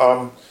war,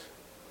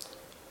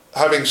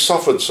 having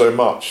suffered so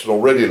much and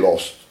already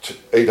lost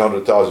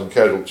 800,000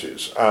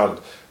 casualties and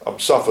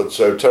suffered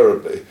so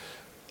terribly,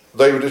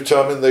 they were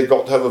determined they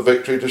got to have a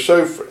victory to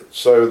show for it.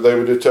 So they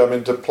were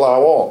determined to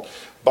plough on.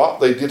 But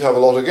they did have a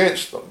lot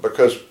against them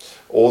because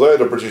although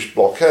the British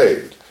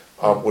blockade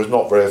was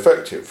not very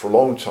effective for a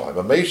long time,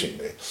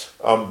 amazingly,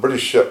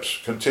 British ships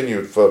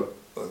continued for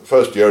the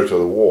first year or two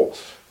of the war,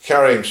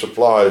 carrying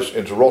supplies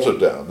into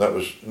Rotterdam, that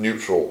was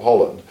neutral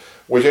Holland,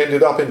 which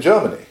ended up in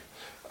Germany.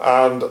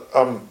 And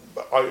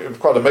it was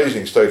quite an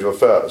amazing state of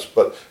affairs,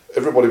 but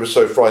everybody was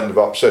so frightened of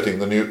upsetting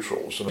the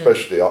neutrals, and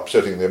especially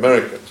upsetting the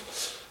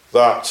Americans,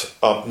 that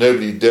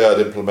nobody dared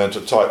implement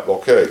a tight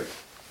blockade.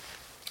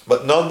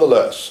 But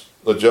nonetheless,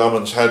 the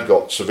Germans had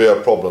got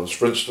severe problems.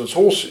 For instance,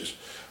 horses.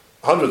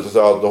 Hundreds of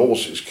thousands of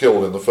horses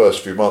killed in the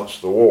first few months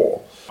of the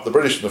war. The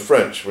British and the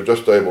French were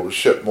just able to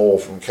ship more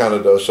from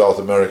Canada, South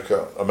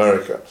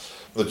America.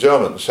 The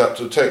Germans had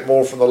to take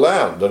more from the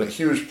land, and a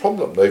huge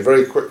problem. They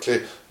very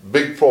quickly,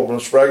 big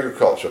problems for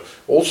agriculture.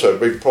 Also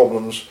big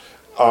problems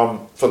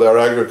for their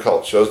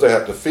agriculture as they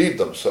had to feed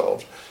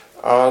themselves.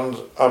 And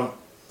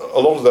a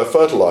lot of their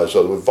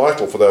fertilizer that was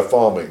vital for their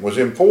farming was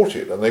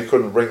imported, and they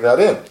couldn't bring that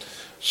in.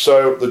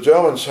 So the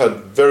Germans had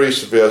very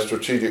severe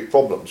strategic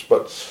problems.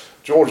 But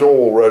George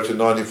Orwell wrote in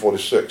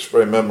 1946,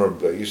 very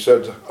memorably, he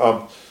said,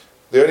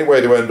 the only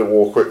way to end a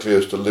war quickly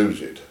is to lose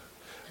it.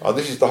 And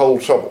this is the whole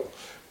trouble.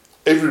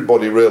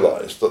 Everybody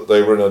realised that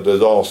they were in a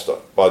disaster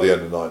by the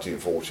end of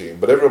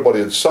 1914, but everybody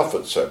had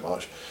suffered so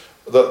much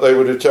that they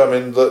were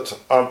determined that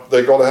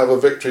they got to have a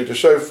victory to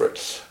show for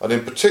it. And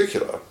in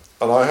particular,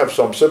 and I have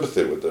some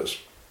sympathy with this,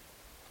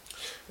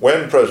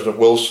 when President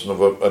Wilson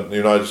of the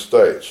United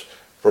States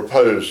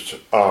proposed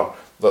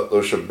that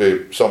there should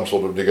be some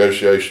sort of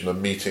negotiation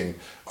and meeting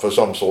for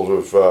some sort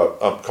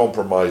of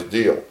compromise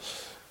deal.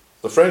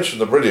 The French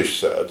and the British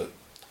said,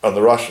 and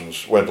the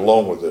Russians went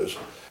along with this,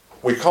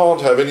 we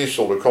can't have any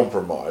sort of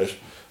compromise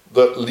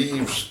that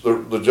leaves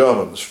the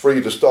Germans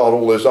free to start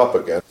all this up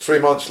again 3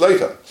 months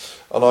later.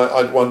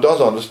 And one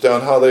does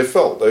understand how they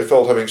felt. They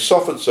felt, having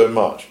suffered so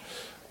much,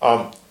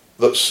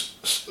 that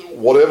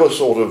whatever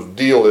sort of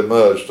deal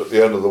emerged at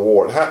the end of the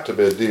war, it had to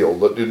be a deal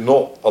that did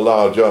not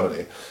allow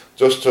Germany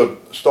just to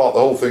start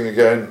the whole thing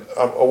again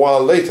a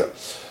while later.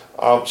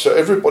 So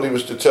everybody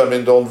was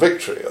determined on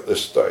victory at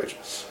this stage.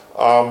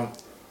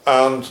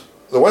 And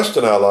the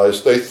Western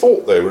Allies, they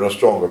thought they were in a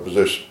stronger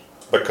position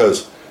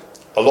because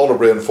a lot of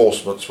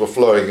reinforcements were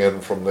flowing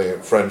in from the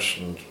French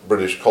and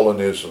British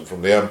colonies and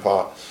from the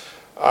Empire.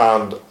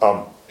 And,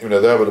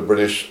 there were the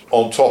British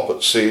on top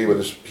at sea with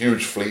this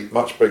huge fleet,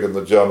 much bigger than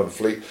the German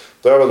fleet.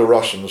 There were the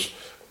Russians.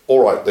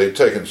 All right, they'd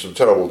taken some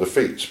terrible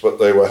defeats, but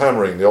they were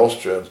hammering the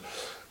Austrians.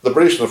 The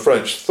British and the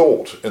French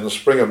thought in the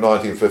spring of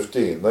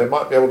 1915 they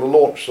might be able to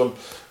launch some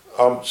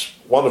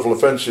wonderful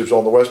offensives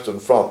on the Western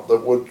Front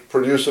that would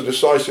produce a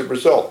decisive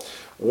result.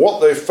 What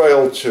they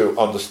failed to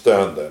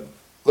understand then,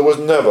 there was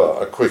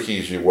never a quick,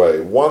 easy way.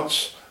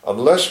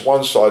 Unless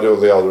one side or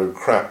the other had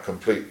cracked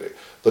completely,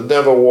 there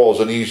never was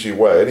an easy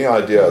way, any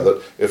idea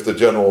that if the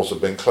generals had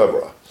been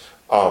cleverer,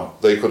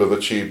 they could have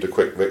achieved a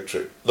quick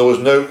victory. There was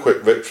no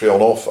quick victory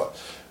on offer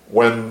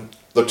when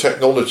the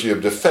technology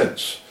of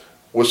defence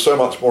was so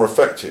much more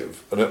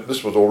effective, and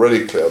this was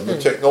already clear, than the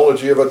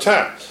technology of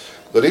attack.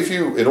 That if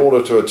you, in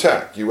order to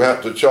attack, you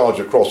had to charge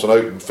across an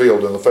open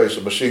field in the face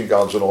of machine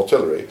guns and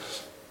artillery,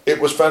 it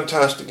was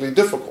fantastically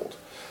difficult.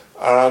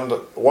 And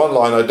one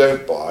line I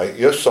don't buy,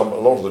 yes, a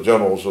lot of the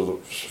generals of the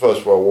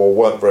First World War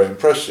weren't very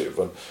impressive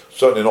and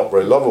certainly not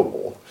very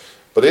lovable,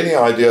 but any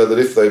idea that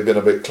if they'd been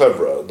a bit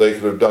cleverer, they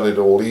could have done it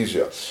all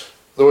easier.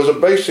 There was a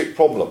basic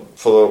problem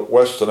for the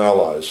Western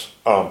Allies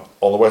on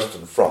the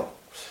Western Front,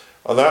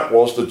 and that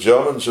was the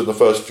Germans in the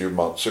first few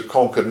months had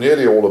conquered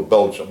nearly all of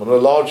Belgium and a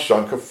large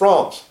chunk of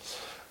France.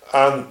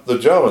 And the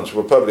Germans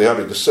were perfectly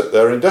happy to sit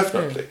there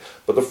indefinitely,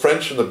 but the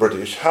French and the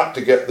British had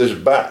to get this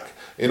back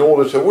in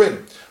order to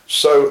win.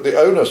 So the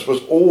onus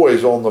was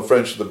always on the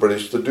French and the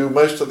British to do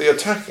most of the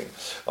attacking,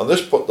 and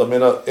this put them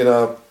in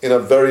a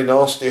very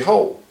nasty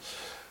hole.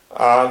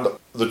 And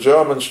the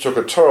Germans took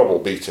a terrible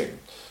beating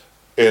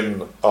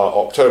in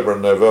October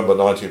and November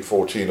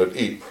 1914 at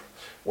Ypres,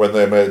 when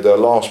they made their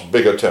last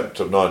big attempt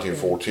of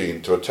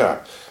 1914 to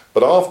attack.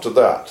 But after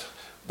that,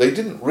 they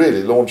didn't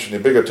really launch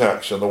any big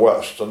attacks in the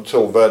West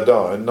until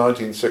Verdun in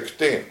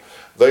 1916.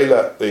 They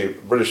let the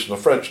British and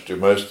the French do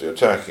most of the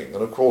attacking,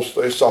 and of course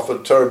they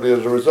suffered terribly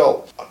as a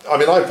result. I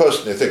mean, I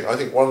personally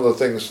think one of the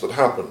things that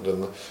happened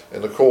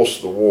in the course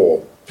of the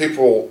war,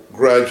 people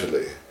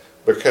gradually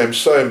became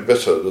so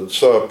embittered and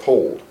so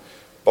appalled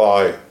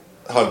by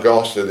how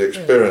ghastly the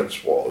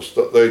experience was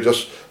that they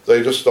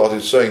just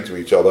started saying to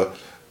each other,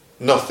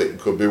 nothing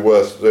could be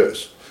worth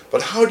this.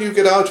 But how do you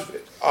get out of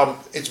it?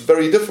 It's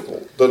very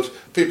difficult. That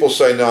people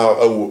say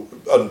now,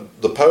 and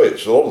the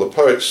poets, a lot of the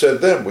poets said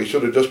then, we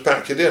should have just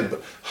packed it in.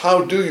 But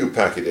how do you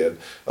pack it in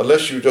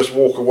unless you just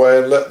walk away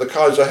and let the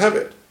Kaiser have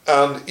it?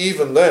 And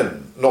even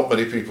then, not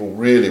many people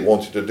really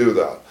wanted to do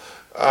that.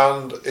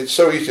 And it's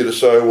so easy to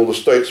say, well, the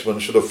statesmen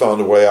should have found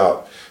a way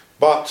out.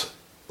 But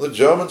the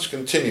Germans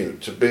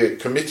continued to be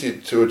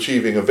committed to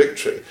achieving a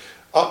victory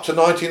up to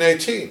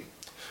 1918,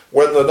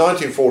 when the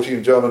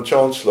 1914 German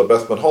Chancellor,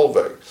 Bethmann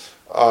Hollweg,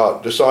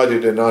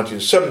 decided in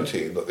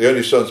 1917 that the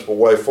only sensible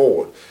way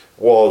forward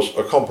was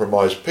a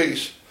compromise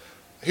peace.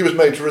 He was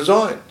made to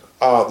resign.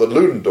 That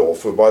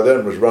Ludendorff, who by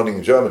then was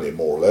running Germany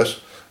more or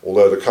less,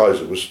 although the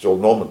Kaiser was still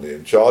nominally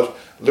in charge,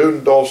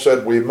 Ludendorff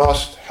said, we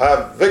must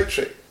have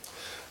victory.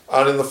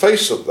 And in the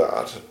face of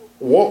that,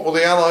 what were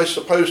the Allies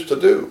supposed to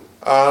do?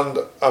 And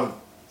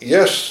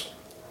yes,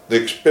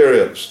 the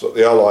experience that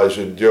the Allies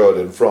endured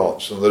in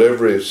France, and that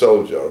every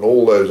soldier and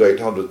all those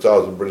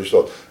 800,000 British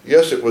soldiers,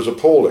 yes, it was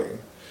appalling,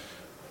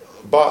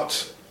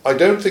 but I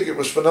don't think it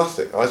was for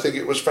nothing. I think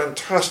it was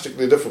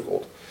fantastically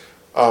difficult,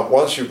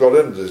 once you got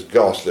into this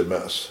ghastly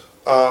mess,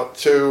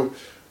 to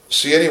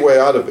see any way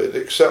out of it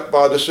except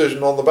by a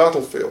decision on the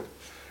battlefield.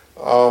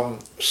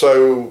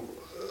 So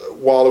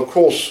while of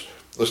course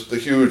the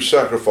huge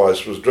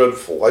sacrifice was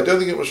dreadful, I don't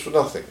think it was for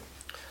nothing.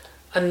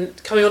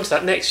 And coming on to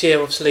that, next year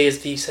obviously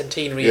is the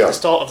centenary of the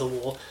start of the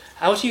war.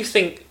 How do you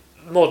think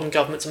modern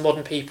governments and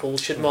modern people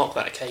should mark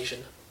that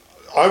occasion?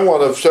 I'm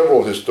one of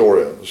several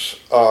historians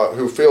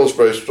who feels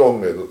very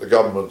strongly that the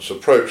government's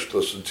approach to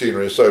the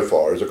centenary so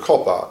far is a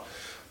cop-out,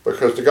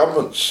 because the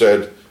government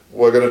said,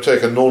 we're going to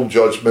take a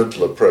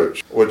non-judgmental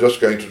approach. We're just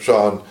going to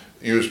try and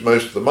use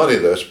most of the money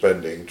they're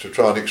spending to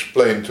try and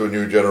explain to a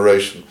new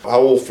generation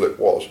how awful it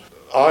was.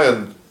 I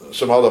and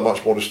some other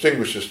much more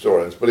distinguished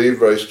historians believe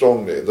very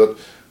strongly that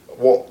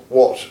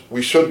what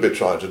we should be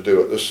trying to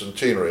do at this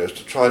centenary is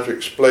to try to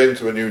explain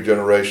to a new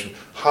generation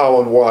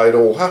how and why it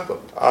all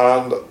happened,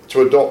 and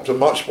to adopt a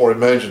much more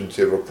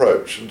imaginative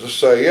approach and to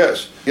say,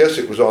 yes,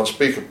 it was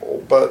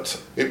unspeakable,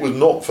 but it was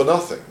not for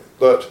nothing.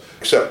 that,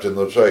 except in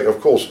the say, of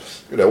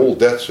course, all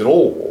deaths in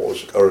all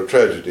wars are a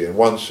tragedy in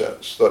one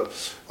sense, that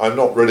I'm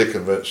not really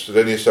convinced that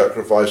any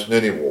sacrifice in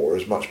any war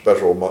is much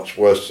better or much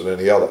worse than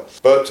any other.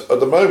 But at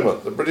the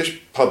moment, the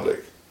British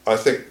public, I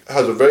think,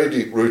 has a very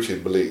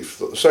deep-rooted belief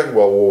that the Second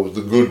World War was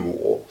the good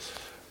war,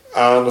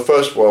 and the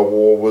First World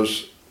War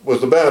was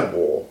the bad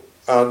war.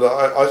 And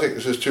I think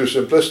this is too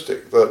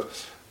simplistic, that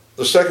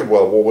the Second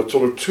World War was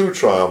sort of too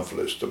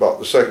triumphalist about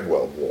the Second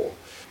World War,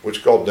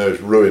 which God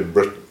knows ruined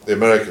Britain. The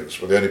Americans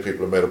were the only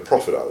people who made a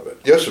profit out of it.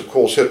 Yes, of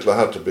course, Hitler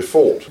had to be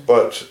fought,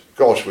 but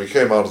gosh, we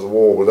came out of the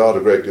war without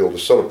a great deal to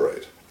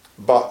celebrate.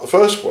 But the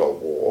First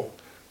World War,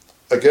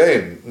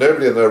 again,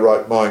 nobody in their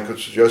right mind could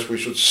suggest we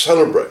should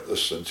celebrate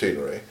this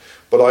centenary,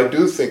 but I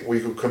do think we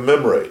could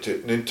commemorate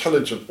it in an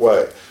intelligent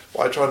way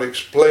by trying to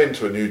explain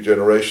to a new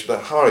generation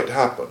how it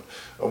happened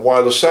and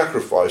why the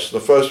sacrifice in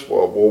the First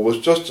World War was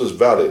just as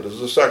valid as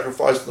the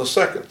sacrifice in the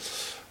Second.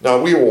 Now,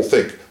 we all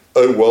think,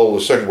 oh, well,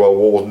 the Second World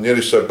War wasn't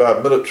nearly so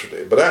bad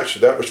militarily, but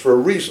actually that was for a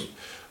reason.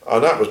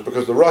 And that was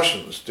because the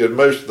Russians did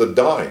most of the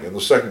dying in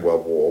the Second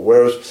World War,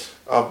 whereas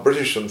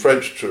British and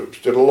French troops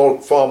did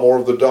far more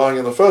of the dying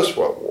in the First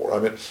World War. I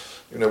mean,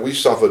 we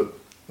suffered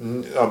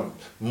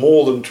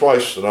more than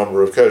twice the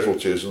number of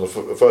casualties in the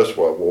First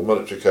World War,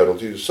 military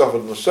casualties,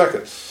 suffered in the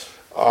Second.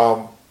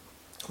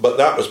 But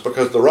that was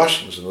because the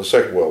Russians in the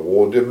Second World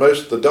War did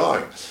most of the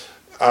dying.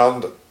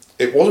 And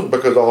it wasn't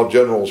because our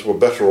generals were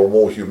better or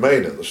more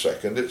humane in the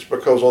Second, it's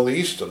because on the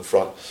Eastern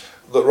Front,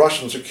 the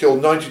Russians had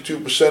killed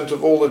 92%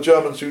 of all the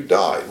Germans who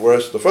died,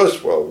 whereas the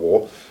First World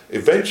War,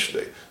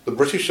 eventually, the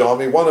British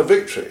Army won a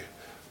victory,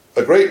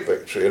 a great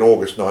victory in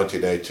August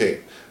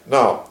 1918.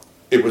 Now,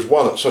 it was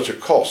won at such a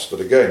cost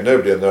that, again,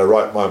 nobody in their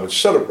right mind would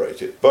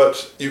celebrate it.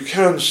 But you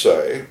can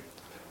say,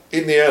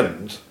 in the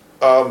end,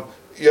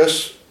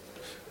 yes,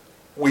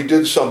 we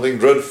did something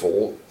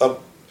dreadful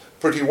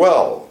pretty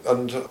well,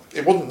 and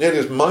it wasn't nearly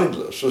as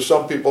mindless as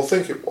some people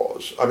think it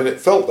was. I mean, it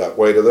felt that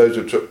way to those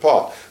who took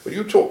part. But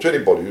you talk to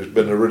anybody who's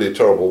been in a really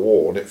terrible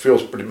war, and it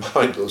feels pretty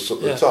mindless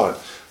at the time.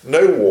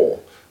 No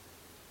war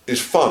is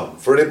fun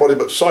for anybody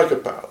but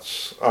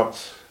psychopaths.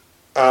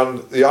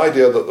 And the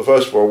idea that the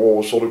First World War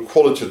was sort of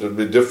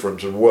qualitatively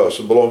different and worse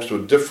and belongs to a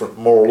different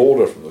moral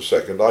order from the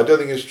Second, I don't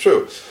think is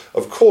true.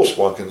 Of course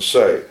one can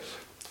say,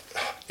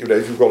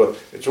 if you've got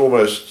it's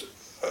almost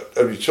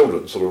only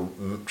children sort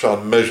of try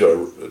and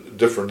measure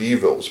different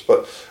evils,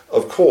 but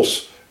of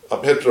course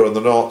Hitler and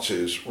the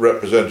Nazis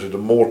represented a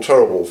more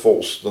terrible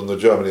force than the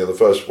Germany of the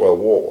First World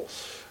War.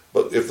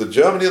 But if the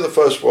Germany of the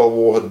First World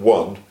War had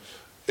won,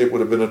 it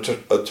would have been a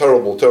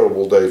terrible,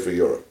 terrible day for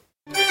Europe.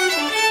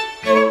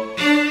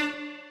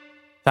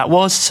 That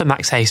was Sir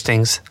Max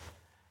Hastings.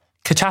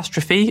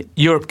 Catastrophe,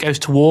 Europe Goes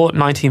to War,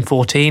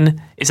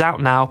 1914, is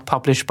out now,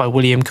 published by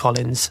William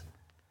Collins.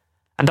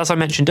 And as I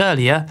mentioned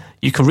earlier,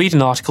 you can read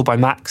an article by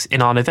Max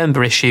in our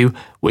November issue,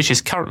 which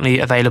is currently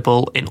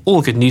available in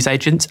all good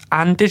newsagents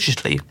and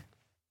digitally.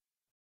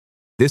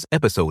 This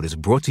episode is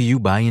brought to you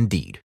by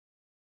Indeed.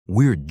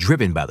 We're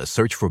driven by the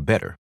search for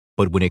better,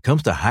 but when it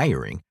comes to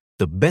hiring,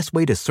 the best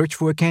way to search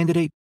for a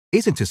candidate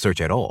isn't to search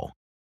at all.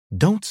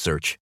 Don't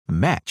search,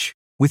 match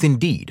with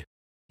Indeed.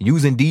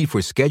 Use Indeed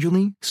for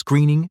scheduling,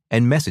 screening,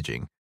 and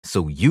messaging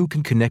so you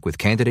can connect with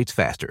candidates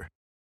faster.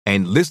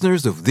 And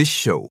listeners of this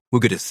show will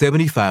get a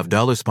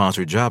 $75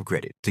 sponsored job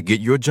credit to get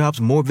your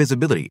jobs more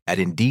visibility at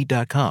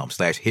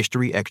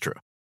Indeed.com/HistoryExtra.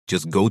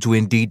 Just go to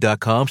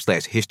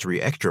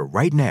Indeed.com/HistoryExtra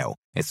right now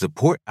and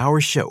support our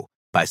show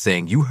by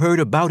saying you heard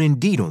about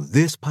Indeed on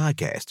this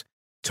podcast.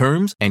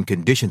 Terms and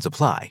conditions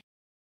apply.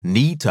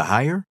 Need to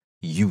hire?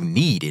 You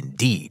need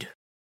Indeed.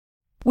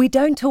 We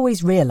don't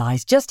always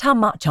realize just how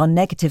much our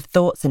negative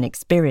thoughts and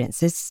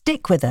experiences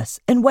stick with us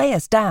and weigh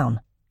us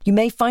down. You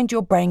may find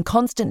your brain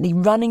constantly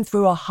running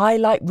through a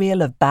highlight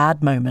reel of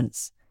bad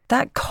moments.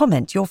 That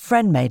comment your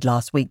friend made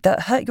last week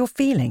that hurt your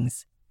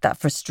feelings. That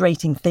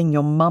frustrating thing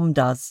your mum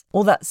does.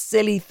 Or that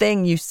silly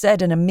thing you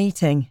said in a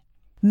meeting.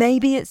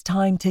 Maybe it's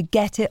time to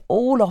get it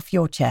all off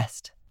your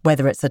chest.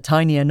 Whether it's a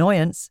tiny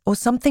annoyance or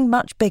something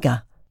much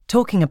bigger,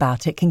 talking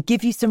about it can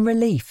give you some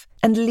relief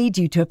and lead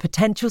you to a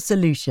potential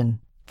solution.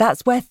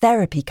 That's where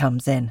therapy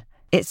comes in.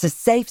 It's a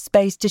safe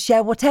space to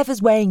share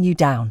whatever's weighing you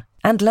down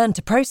and learn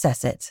to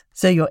process it,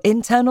 so your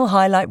internal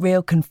highlight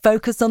reel can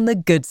focus on the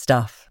good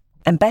stuff.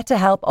 And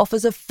BetterHelp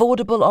offers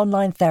affordable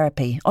online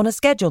therapy on a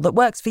schedule that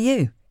works for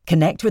you.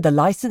 Connect with a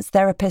licensed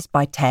therapist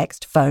by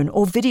text, phone,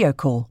 or video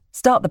call.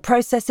 Start the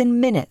process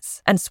in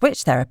minutes and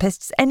switch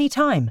therapists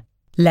anytime.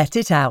 Let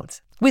it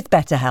out with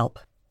BetterHelp.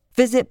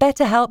 Visit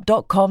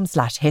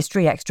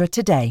betterhelp.com/historyextra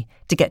today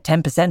to get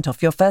 10%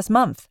 off your first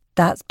month.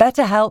 That's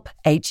BetterHelp,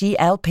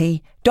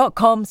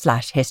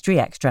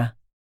 HELP.com/historyextra.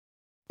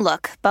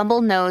 Look,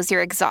 Bumble knows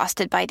you're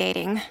exhausted by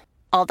dating.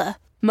 All the,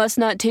 must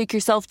not take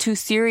yourself too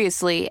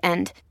seriously,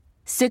 and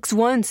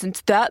 6'1"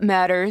 since that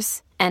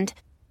matters, and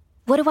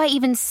what do I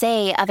even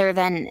say other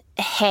than,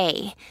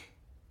 hey?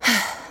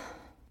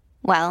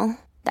 Well,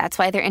 that's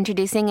why they're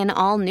introducing an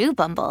all-new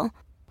Bumble,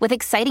 with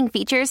exciting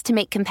features to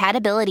make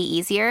compatibility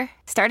easier,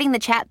 starting the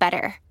chat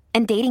better,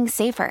 and dating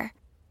safer.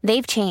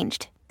 They've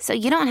changed, so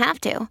you don't have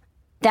to.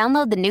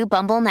 Download the new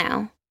Bumble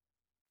now.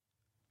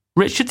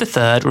 Richard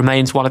III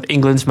remains one of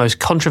England's most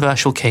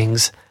controversial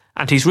kings,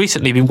 and he's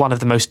recently been one of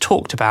the most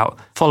talked about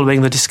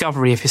following the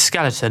discovery of his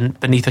skeleton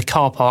beneath a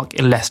car park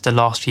in Leicester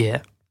last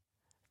year.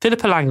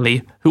 Philippa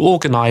Langley, who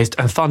organised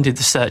and funded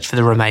the search for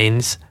the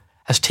remains,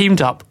 has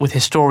teamed up with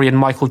historian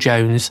Michael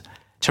Jones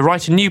to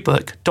write a new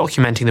book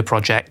documenting the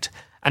project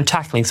and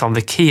tackling some of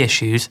the key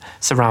issues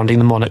surrounding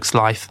the monarch's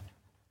life.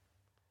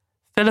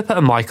 Philippa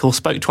and Michael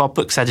spoke to our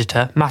book's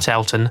editor, Matt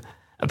Elton,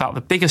 about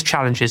the biggest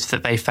challenges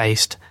that they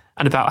faced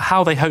and about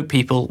how they hope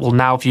people will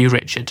now view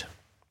Richard.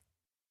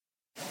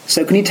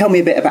 So can you tell me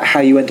a bit about how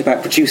you went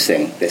about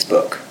producing this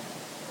book?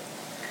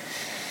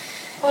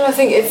 Well, I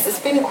think it's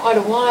been quite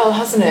a while,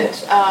 hasn't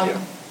it?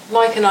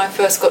 Mike and I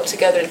first got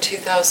together in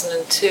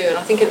 2002, and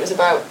I think it was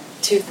about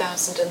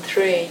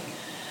 2003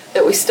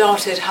 that we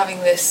started having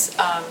this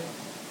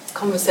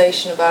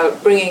conversation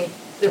about bringing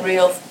the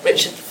real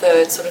Richard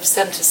III sort of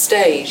centre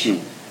stage.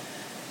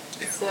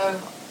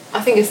 So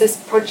I think as this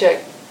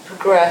project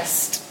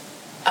progressed,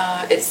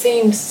 it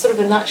seemed sort of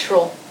a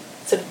natural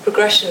sort of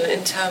progression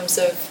in terms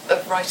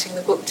of writing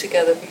the book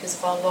together because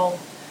of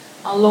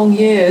our long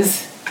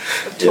years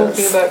of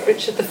talking about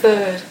Richard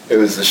III. It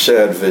was a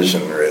shared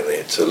vision,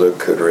 really, to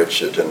look at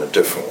Richard in a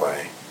different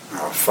way,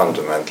 a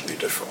fundamentally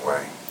different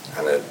way,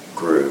 and it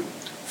grew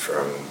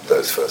from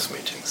those first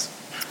meetings.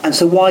 And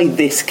so why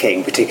this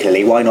king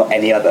particularly? Why not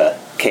any other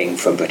king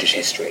from British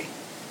history?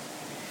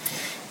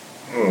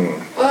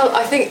 Well,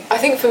 I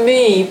think for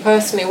me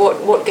personally,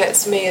 what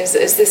gets me is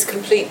this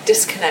complete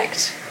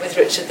disconnect with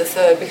Richard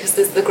III, because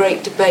there's the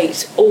great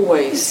debate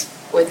always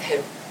with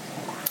him,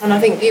 and I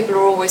think people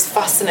are always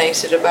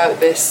fascinated about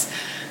this,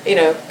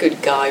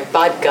 good guy,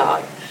 bad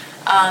guy,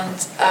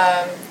 and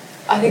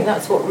I think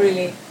that's what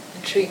really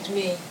intrigued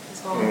me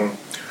as well.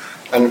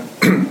 And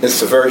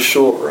it's a very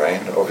short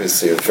reign,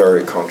 obviously a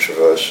very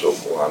controversial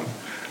one,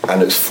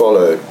 and it's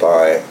followed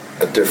by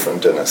a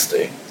different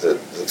dynasty that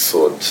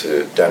sought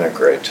to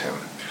denigrate him.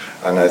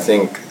 And I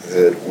think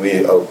that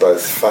we are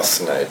both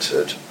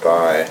fascinated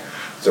by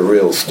the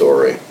real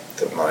story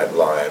that might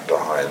lie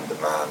behind the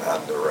man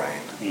and the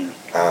reign,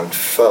 and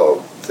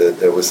felt that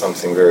there was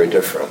something very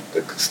different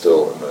that could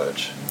still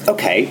emerge.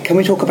 Okay, can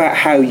we talk about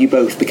how you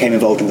both became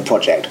involved in the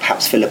project?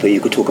 Perhaps, Philippa, you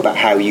could talk about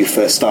how you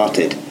first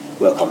started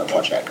work on the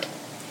project.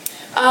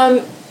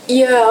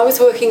 I was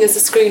working as a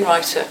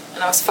screenwriter,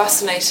 and I was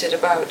fascinated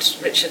about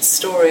Richard's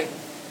story.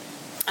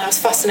 And I was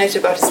fascinated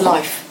about his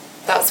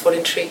life. That's what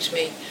intrigued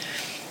me.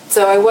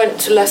 So I went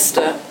to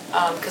Leicester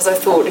because I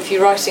thought if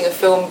you're writing a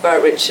film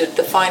about Richard,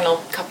 the final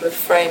couple of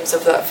frames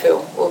of that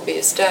film will be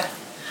his death.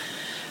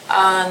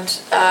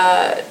 And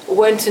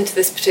went into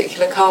this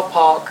particular car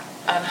park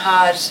and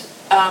had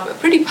a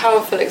pretty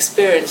powerful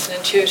experience, an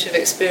intuitive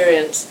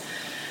experience.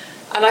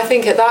 And I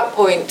think at that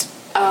point,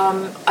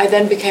 I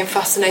then became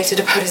fascinated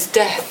about his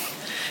death.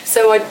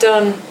 So I'd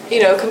done,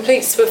 a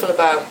complete swivel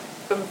about,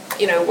 from,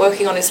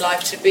 working on his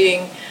life to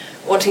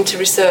wanting to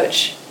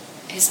research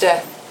his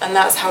death. And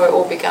that's how it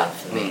all began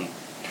for me.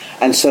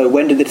 And so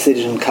when did the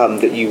decision come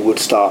that you would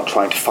start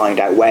trying to find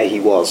out where he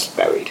was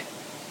buried?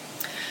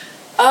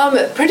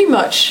 Pretty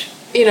much,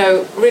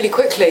 really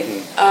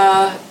quickly.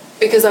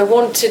 Because I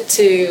wanted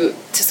to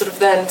sort of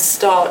then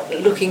start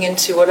looking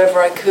into whatever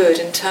I could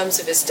in terms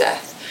of his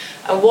death.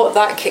 And what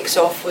that kicked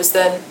off was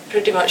then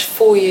pretty much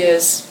 4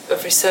 years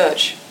of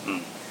research.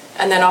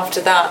 And then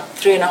after that,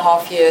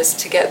 3.5 years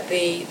to get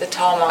the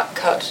tarmac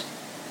cut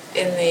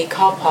in the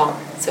car park.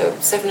 So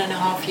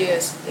 7.5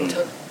 years it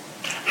took.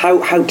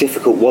 How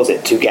difficult was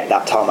it to get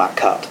that tarmac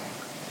cut?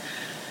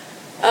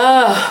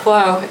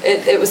 Wow,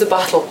 it was a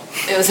battle.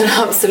 It was an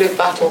absolute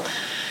battle.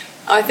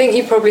 I think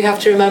you probably have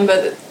to remember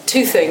that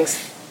 2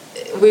 things.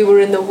 We were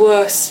in the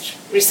worst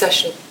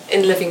recession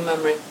in living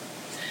memory.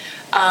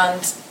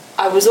 And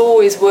I was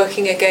always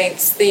working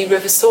against the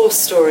River Source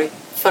story,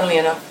 funnily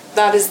enough.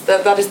 That is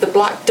the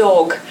black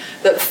dog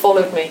that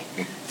followed me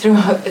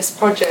throughout this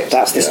project.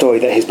 That's the story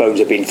that his bones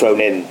have been thrown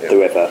in the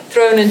river.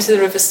 Thrown into the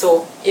River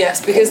Soar, yes,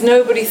 because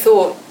nobody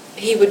thought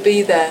he would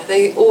be there.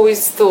 They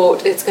always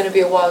thought it's going to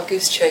be a wild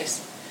goose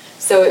chase.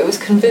 So it was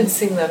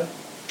convincing them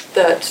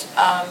that,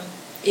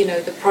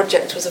 the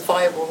project was a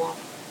viable one.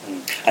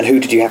 And who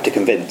did you have to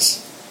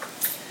convince?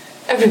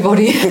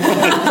 Everybody.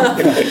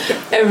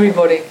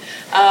 Everybody.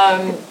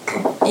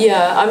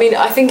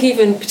 I think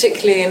even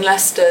particularly in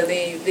Leicester,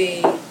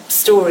 the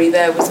story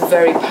there was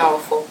very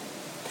powerful.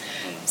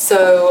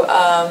 So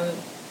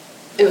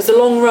it was a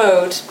long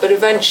road, but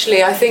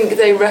eventually I think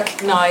they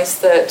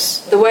recognised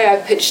that the way I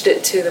pitched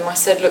it to them, I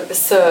said, look, the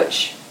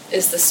search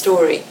is the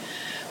story.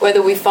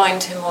 Whether we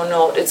find him or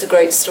not, it's a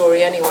great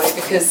story anyway,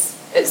 because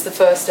it's the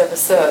first ever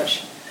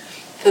search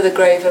for the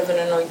grave of an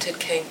anointed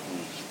king.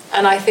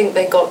 And I think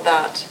they got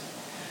that.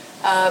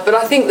 But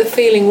I think the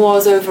feeling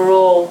was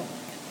overall,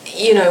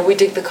 we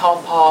dig the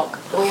car park,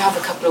 we have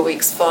a couple of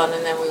weeks fun,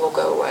 and then we will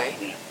go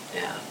away.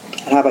 Yeah.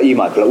 And how about you,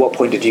 Michael? At what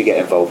point did you get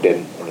involved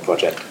in the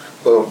project?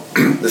 Well,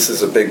 this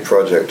is a big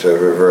project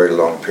over a very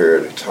long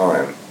period of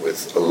time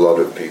with a lot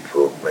of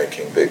people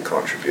making big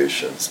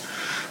contributions.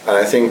 And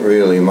I think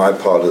really my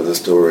part of the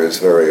story is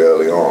very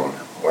early on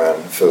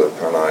when Philip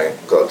and I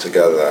got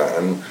together,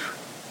 and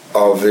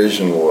our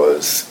vision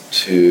was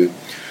to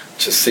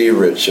see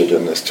Richard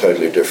in this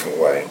totally different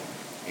way,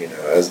 you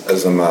know,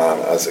 as a man,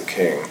 as a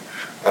king.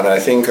 And I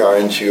think our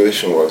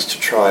intuition was to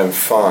try and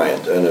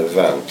find an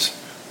event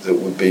that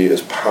would be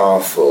as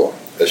powerful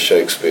as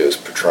Shakespeare's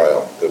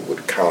portrayal, that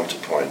would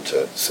counterpoint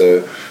it.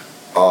 So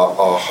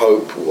our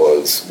hope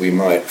was we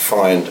might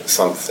find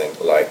something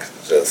like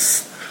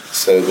this,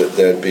 so that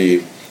there'd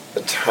be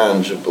a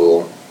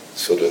tangible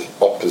sort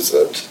of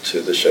opposite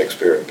to the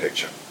Shakespearean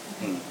picture.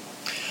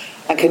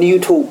 And can you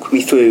talk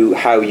me through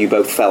how you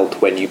both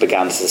felt when you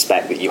began to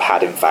suspect that you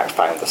had in fact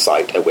found the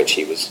site at which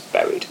he was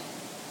buried?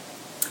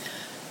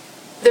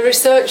 The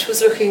research was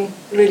looking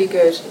really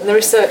good, and the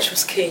research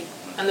was key,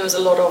 and there was a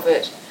lot of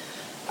it.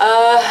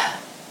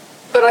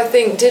 But I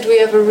think, did we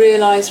ever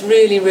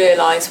really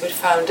realise we'd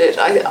found it?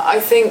 I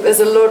think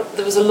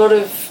there was a lot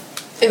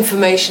of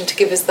information to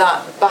give us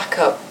that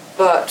backup,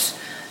 but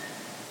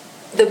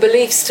the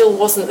belief still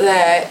wasn't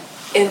there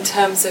in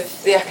terms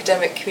of the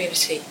academic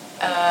community.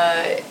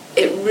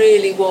 It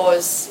really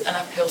was an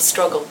uphill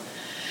struggle.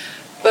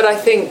 But I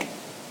think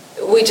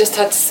we just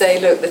had to say,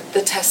 look,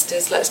 the test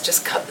is, let's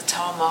just cut the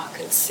tarmac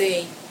and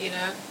see, you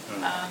know.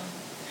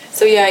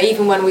 So yeah,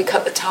 even when we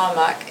cut the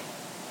tarmac,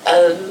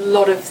 a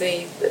lot of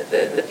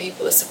the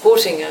people are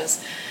supporting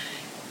us.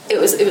 It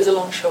was a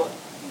long shot.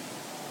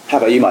 How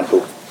about you,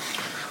 Michael?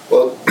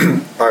 Well,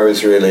 I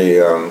was really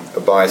a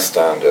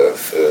bystander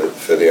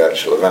for the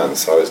actual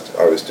events.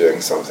 I was doing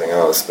something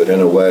else, but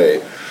in a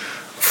way,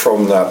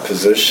 from that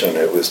position,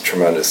 it was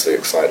tremendously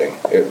exciting.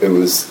 It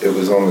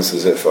was almost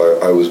as if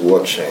I was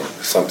watching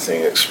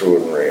something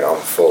extraordinary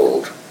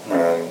unfold,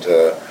 and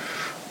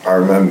I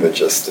remember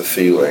just the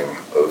feeling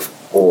of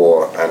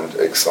awe and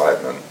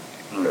excitement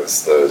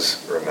as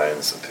those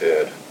remains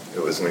appeared.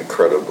 It was an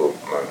incredible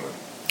moment.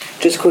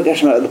 Just a quick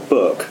question about the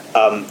book.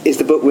 Is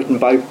the book written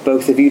by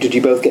both of you? Did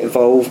you both get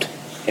involved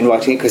in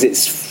writing it? Because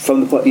it's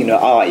from the, you know,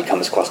 I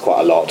comes across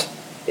quite a lot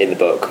in the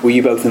book. Were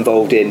you both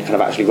involved in kind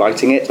of actually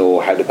writing it,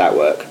 or how did that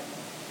work?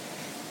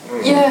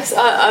 Yes,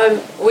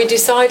 we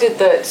decided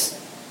that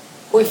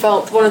we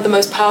felt one of the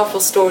most powerful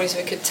stories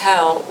we could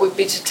tell would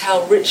be to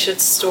tell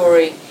Richard's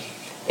story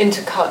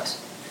intercut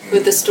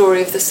with the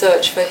story of the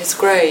search for his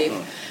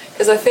grave.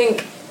 Because I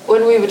think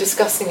when we were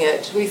discussing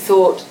it, we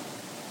thought,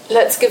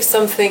 let's give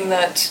something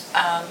that,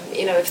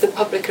 you know, if the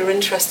public are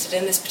interested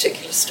in this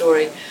particular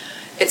story,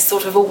 it's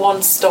sort of a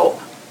one-stop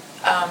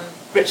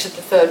Richard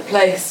III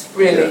place,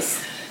 really.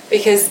 Yes.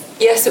 Because,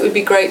 yes, it would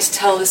be great to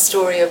tell the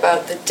story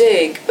about the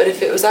dig, but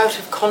if it was out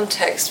of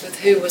context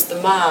with who was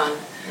the man.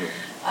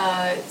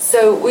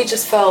 So we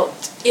just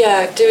felt,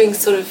 yeah, doing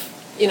sort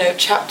of, you know,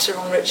 chapter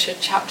on Richard,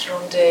 chapter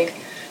on dig,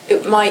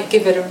 it might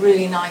give it a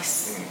really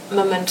nice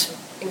momentum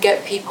and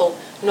get people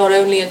not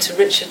only into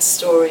Richard's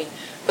story,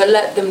 but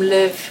let them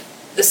live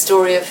the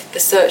story of the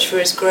search for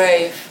his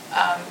grave,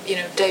 you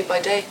know, day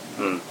by day.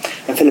 And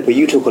Philippa,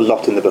 you talk a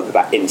lot in the book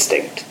about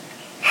instinct.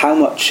 How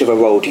much of a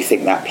role do you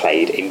think that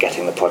played in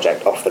getting the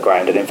project off the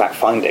ground and in fact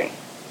finding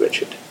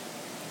Richard?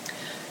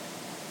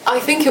 I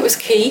think it was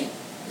key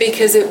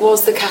because it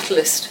was the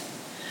catalyst,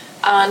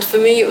 and for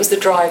me it was the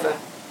driver.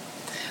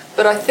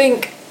 But I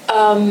think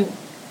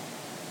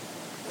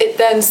it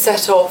then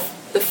set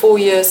off the 4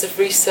 years of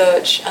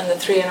research and the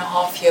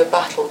 3.5-year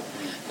battle.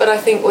 But I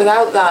think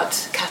without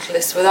that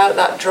catalyst, without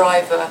that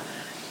driver,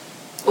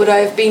 would I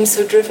have been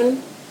so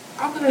driven?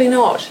 Probably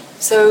not.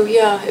 So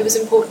yeah, it was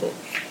important.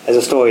 There's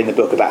a story in the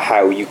book about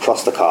how you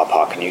cross the car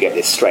park and you get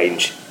this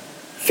strange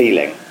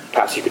feeling.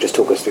 Perhaps you could just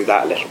talk us through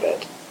that a little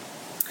bit.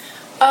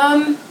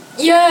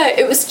 Yeah,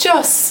 it was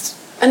just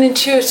an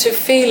intuitive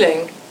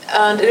feeling,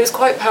 and it was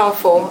quite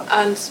powerful,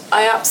 and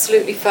I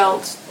absolutely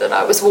felt that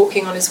I was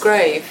walking on his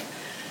grave.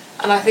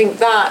 And I think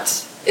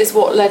that is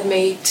what led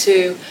me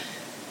to,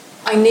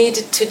 I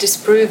needed to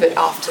disprove it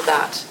after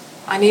that.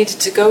 I needed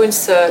to go in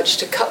search,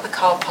 to cut the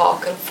car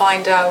park and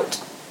find out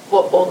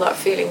what all that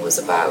feeling was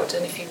about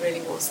and if he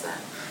really was there.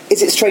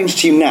 Is it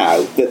strange to you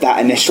now that that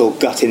initial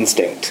gut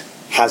instinct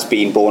has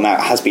been borne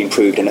out, has been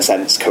proved in a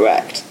sense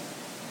correct?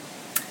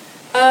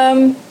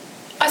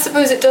 I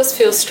suppose it does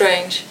feel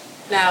strange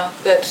now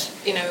that,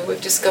 you know,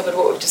 we've discovered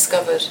what we've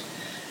discovered.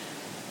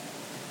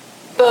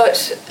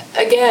 But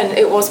again,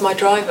 it was my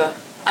driver,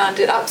 and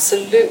it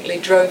absolutely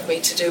drove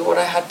me to do what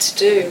I had to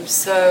do.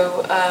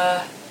 So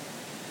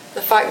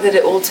the fact that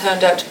it all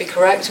turned out to be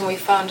correct and we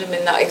found him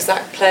in that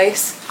exact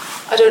place,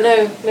 I don't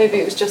know, maybe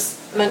it was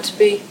just meant to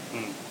be.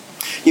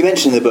 You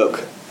mentioned in the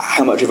book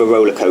how much of a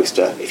roller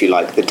coaster, if you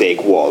like, the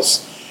dig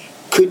was.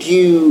 Could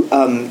you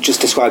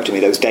just describe to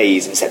me those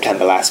days in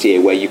September last year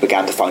where you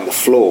began to find the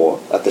floor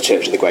of the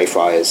Church of the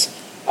Greyfriars?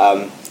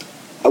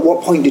 At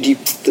what point did you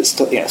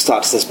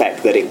start to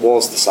suspect that it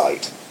was the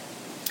site?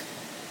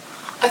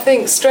 I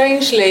think,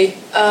 strangely,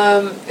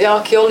 the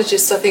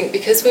archaeologists, I think,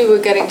 because we were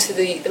getting to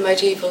the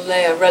medieval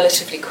layer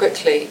relatively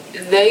quickly,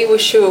 they were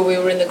sure we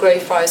were in the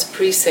Greyfriars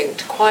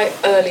precinct quite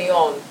early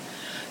on.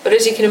 But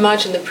as you can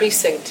imagine, the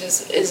precinct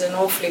is an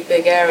awfully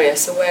big area,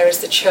 so where is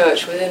the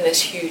church within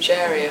this huge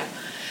area?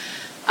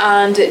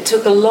 And it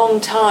took a long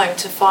time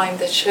to find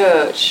the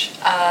church.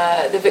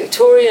 The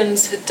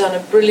Victorians had done a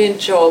brilliant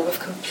job of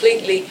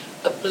completely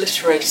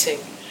obliterating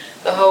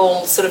the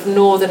whole sort of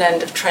northern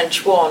end of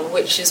Trench 1,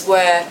 which is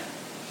where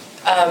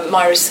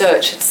my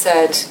research had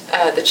said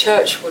the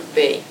church would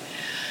be.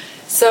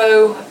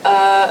 So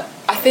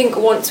I think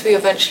once we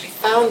eventually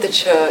found the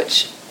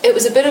church, it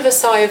was a bit of a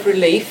sigh of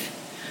relief,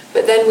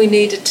 but then we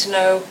needed to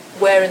know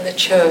where in the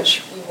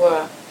church we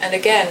were. And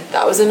again,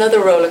 that was another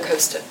roller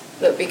coaster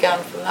that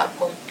began from that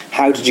point.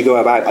 How did you go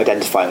about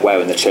identifying where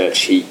in the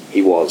church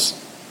he was?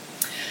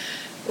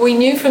 We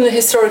knew from the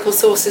historical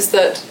sources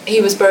that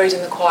he was buried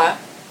in the choir,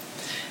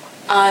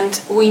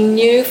 and we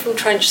knew from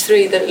Trench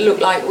 3 that it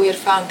looked like we had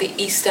found the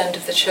east end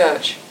of the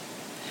church.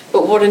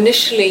 But what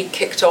initially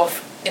kicked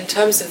off in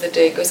terms of the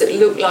dig was it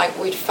looked like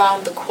we'd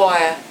found the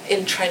choir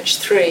in Trench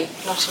 3,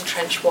 not in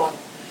Trench 1.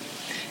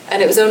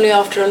 And it was only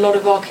after a lot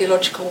of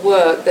archaeological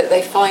work that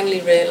they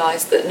finally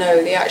realised that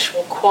no, the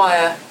actual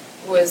choir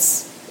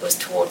was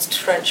towards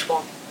Trench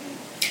 1.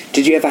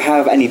 Did you ever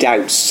have any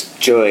doubts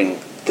during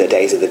the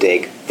days of the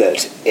dig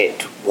that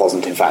it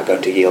wasn't in fact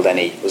going to yield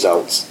any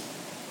results?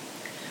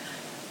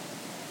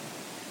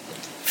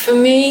 For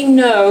me,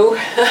 no,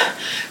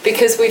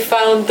 because we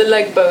found the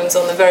leg bones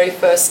on the very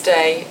first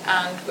day,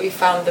 and we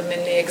found them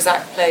in the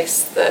exact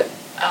place that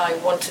I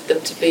wanted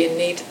them to be and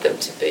needed them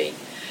to be.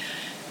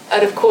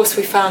 And of course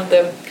we found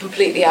them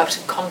completely out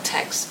of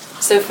context.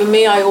 So for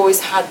me, I always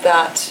had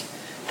that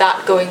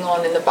going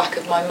on in the back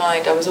of my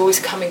mind. I was always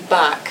coming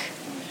back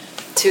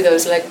to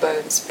those leg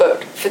bones.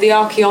 But for the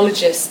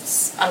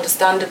archaeologists,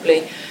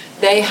 understandably,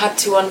 they had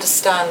to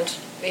understand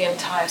the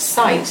entire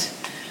site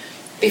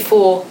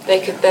before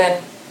they could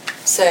then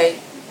say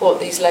what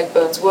these leg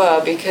bones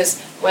were, because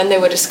when they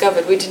were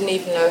discovered, we didn't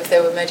even know if they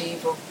were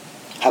medieval.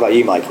 How about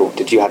you, Michael?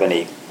 Did you have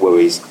any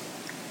worries?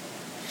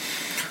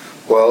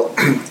 Well,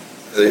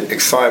 the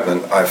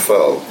excitement I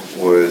felt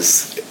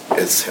was,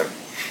 it's him.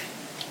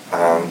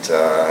 And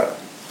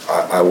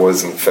I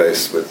wasn't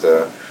faced with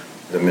the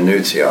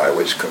minutiae,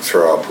 which can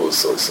throw up all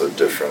sorts of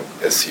different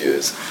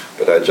issues,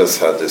 but I just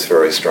had this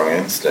very strong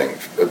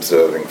instinct,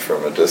 observing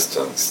from a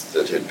distance,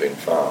 that he'd been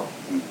found.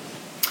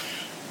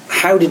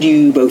 How did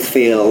you both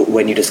feel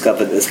when you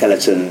discovered that the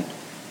skeleton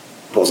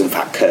was in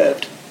fact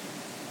curved?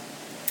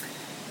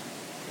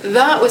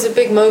 That was a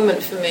big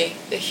moment for me,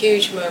 a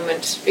huge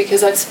moment,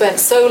 because I'd spent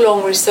so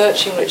long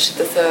researching Richard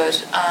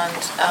III,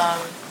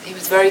 and he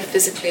was very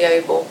physically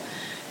able.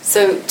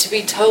 So to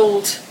be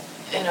told,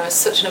 it's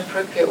such an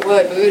appropriate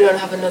word, but we don't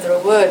have another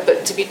word,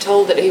 but to be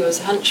told that he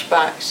was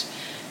hunchbacked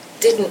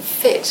didn't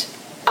fit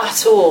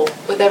at all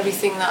with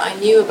everything that I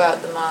knew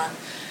about the man.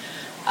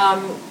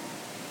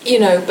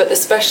 But the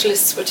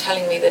specialists were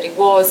telling me that he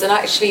was, and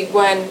actually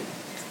when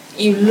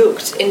you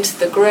looked into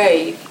the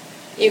grave,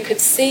 you could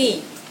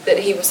see that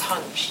he was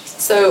hunched.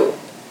 So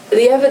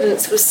the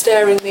evidence was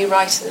staring me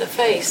right in the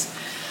face.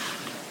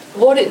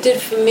 What it did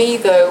for me,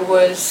 though,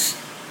 was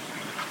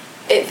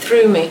it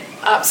threw me,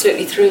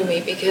 absolutely threw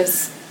me,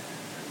 because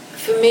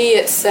for me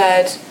it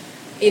said,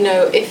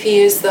 if he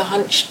is the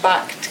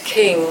hunchbacked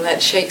king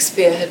that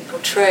Shakespeare had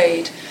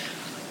portrayed,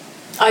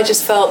 I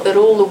just felt that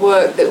all the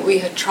work that we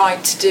had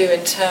tried to do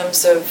in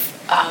terms of,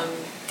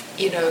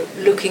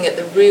 looking at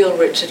the real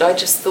Richard, I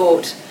just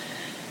thought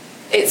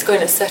it's going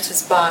to set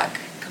us back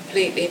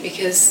completely,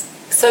 because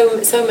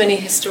so many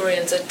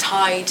historians are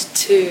tied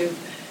to,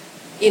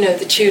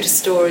 the Tudor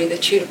story, the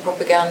Tudor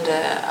propaganda,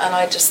 and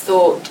I just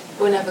thought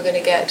we're never going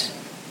to get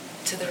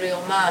to the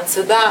real man.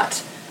 So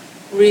that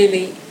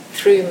really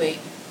threw me,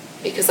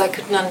 because I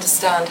couldn't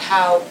understand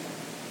how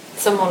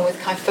someone with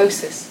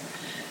kyphosis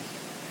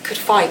could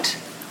fight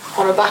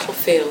on a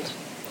battlefield,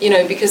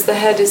 because the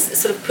head is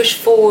sort of pushed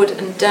forward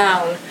and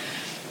down,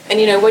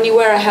 and when you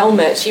wear a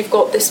helmet, you've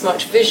got this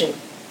much vision.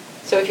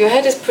 So if your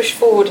head is pushed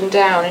forward and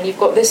down and you've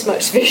got this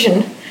much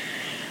vision,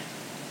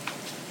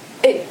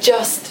 it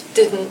just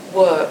didn't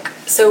work.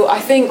 So I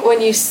think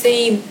when you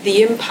see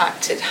the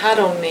impact it had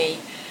on me,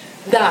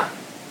 that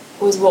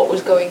was what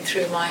was going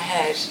through my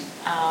head.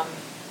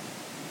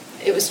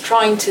 It was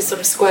trying to sort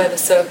of square the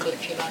circle,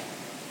 if you like.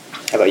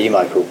 How about you,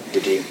 Michael?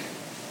 Did you?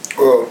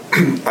 Well,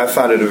 I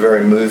found it a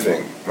very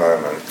moving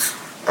moment.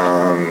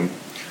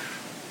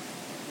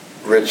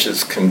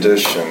 Richard's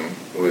condition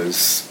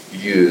was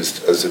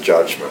used as a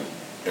judgment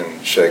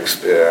in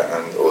Shakespeare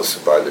and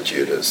also by the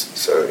Tudors.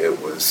 So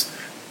it was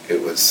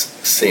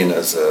seen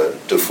as a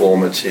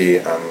deformity,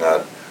 and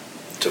that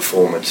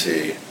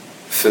deformity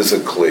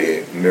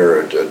physically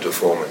mirrored a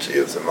deformity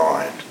of the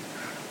mind.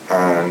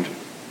 And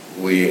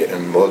we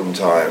in modern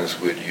times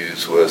would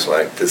use words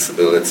like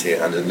disability,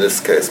 and in this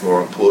case,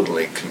 more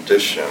importantly,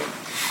 condition.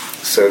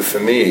 So for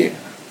me,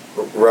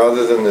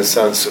 rather than the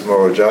sense of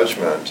moral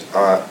judgment,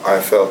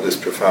 I felt this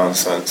profound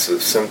sense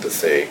of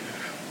sympathy.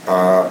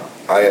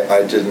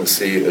 I didn't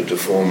see a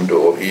deformed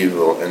or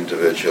evil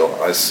individual.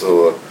 I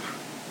saw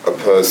a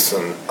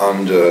person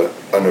under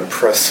an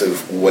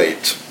oppressive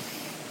weight,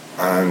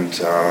 and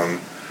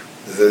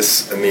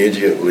this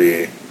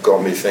immediately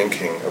got me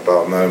thinking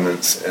about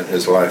moments in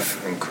his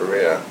life and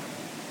career.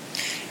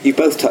 You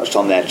both touched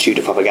on their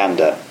Tudor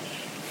propaganda.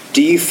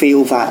 Do you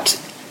feel that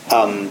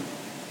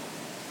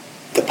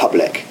the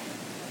public,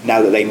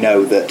 now that they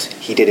know that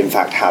he did in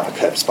fact have a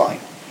curved spine,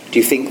 do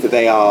you think that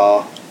they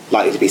are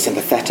likely to be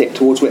sympathetic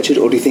towards Richard,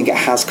 or do you think it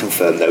has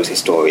confirmed those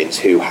historians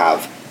who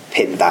have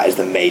pinned that as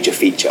the major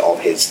feature of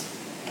his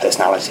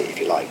personality, if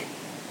you like?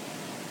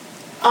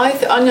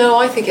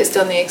 I think it's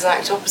done the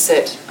exact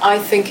opposite. I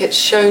think it's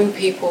shown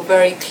people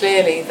very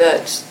clearly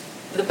that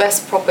the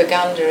best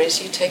propaganda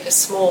is you take a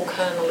small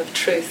kernel of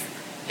truth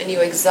and you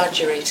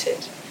exaggerate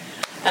it.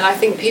 And I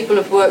think people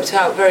have worked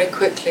out very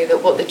quickly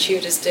that what the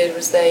Tudors did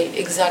was they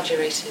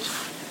exaggerated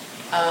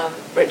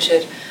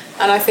Richard.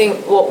 And I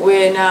think what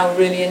we're now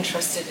really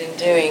interested in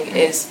doing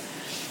is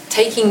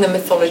taking the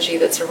mythology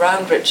that's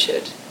around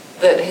Richard,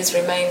 that his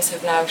remains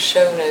have now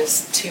shown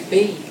us to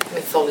be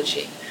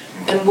mythology,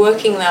 and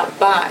working that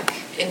back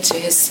into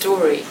his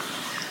story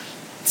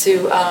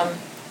to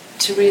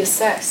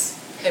reassess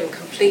him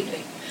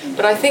completely.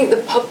 But I think the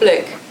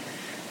public,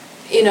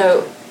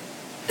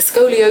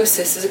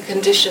 scoliosis is a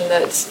condition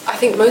that I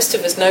think most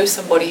of us know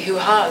somebody who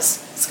has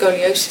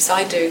scoliosis.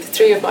 I do.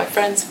 3 of my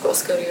friends have got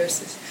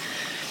scoliosis.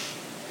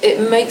 It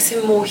makes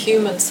him more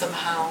human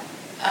somehow.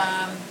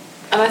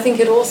 And I think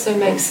it also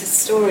makes his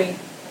story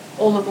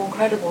all the more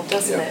credible,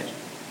 doesn't it?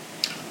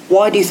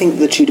 Why do you think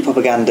the Tudor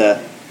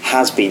propaganda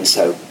has been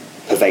so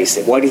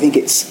pervasive? Why do you think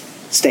it's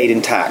stayed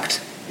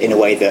intact in a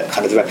way that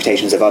kind of the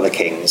reputations of other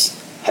kings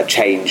have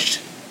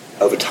changed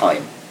over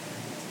time?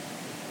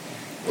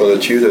 Well,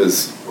 the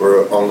Tudors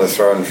were on the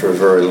throne for a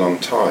very long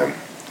time.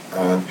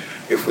 And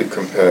if we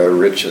compare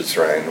Richard's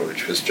reign,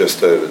 which was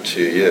just over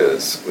 2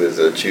 years, with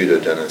the Tudor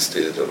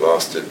dynasty that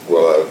lasted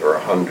well over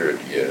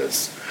 100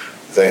 years,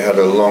 they had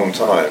a long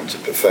time to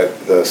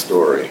perfect their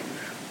story.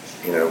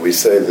 We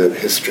say that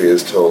history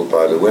is told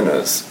by the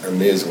winners,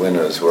 and these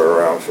winners were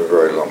around for a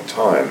very long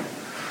time.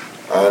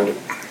 And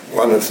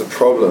one of the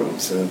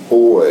problems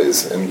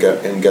always in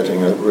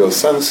getting a real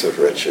sense of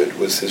Richard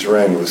was his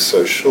reign was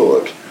so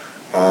short,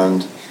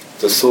 and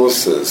the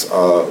sources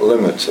are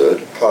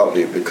limited,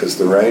 partly because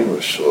the reign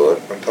was short,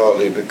 and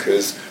partly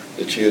because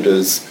the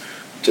Tudors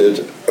did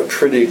a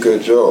pretty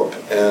good job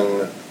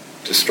in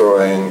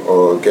destroying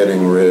or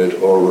getting rid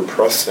or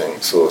repressing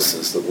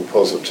sources that were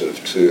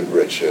positive to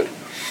Richard.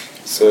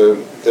 So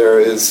there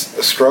is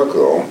a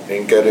struggle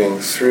in getting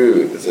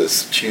through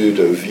this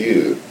Tudor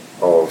view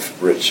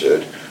of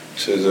Richard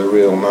to the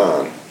real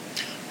man.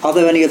 Are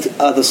there any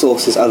other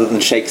sources other than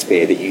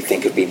Shakespeare that you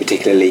think have been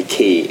particularly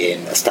key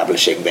in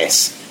establishing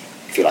this,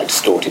 if you like,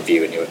 distorted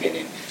view in your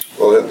opinion?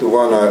 Well, the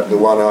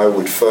one I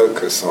would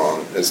focus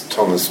on is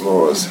Thomas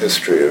More's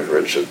History of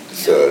Richard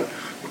III,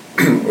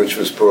 which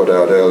was brought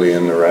out early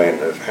in the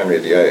reign of Henry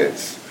VIII.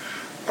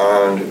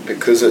 And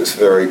because it's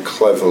very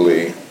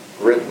cleverly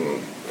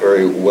written,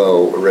 very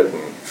well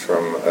written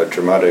from a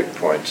dramatic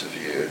point of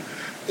view,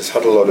 it's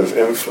had a lot of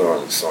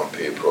influence on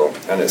people,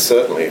 and it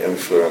certainly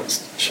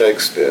influenced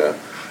Shakespeare.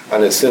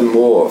 And it's in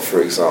More,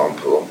 for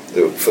example,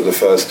 that for the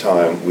first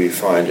time we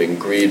find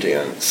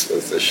ingredients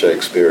of the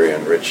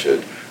Shakespearean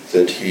Richard,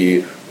 that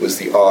he was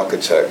the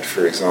architect,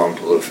 for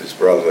example, of his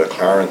brother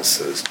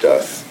Clarence's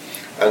death.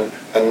 And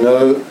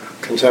no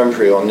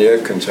contemporary or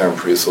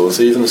near-contemporary source,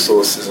 even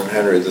sources in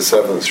Henry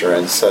VII's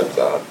reign, said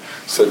that.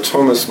 So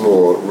Thomas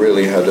More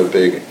really had a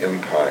big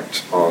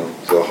impact on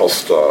the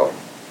hostile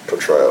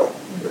portrayal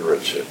of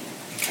Richard.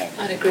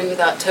 I'd agree with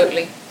that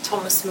totally.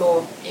 Thomas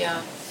More,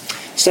 yeah.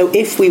 So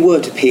if we were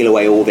to peel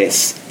away all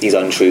these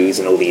untruths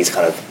and all these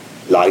kind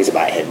of lies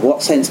about him,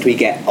 what sense do we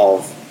get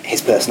of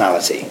his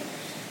personality?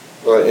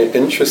 Well,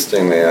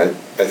 interestingly, I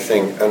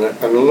think, and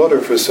a lot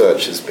of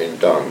research has been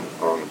done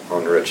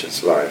on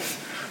Richard's life,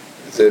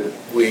 that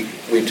we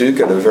do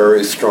get a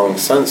very strong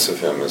sense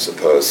of him as a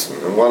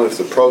person. And one of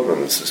the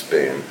problems has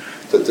been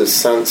that this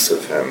sense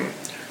of him,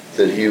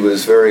 that he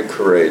was very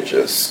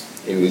courageous,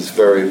 he was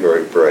very,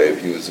 very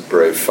brave, he was a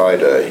brave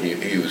fighter,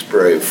 he was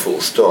brave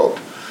full stop.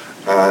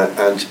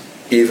 And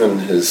even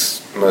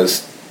his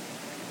most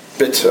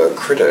bitter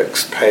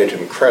critics paid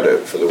him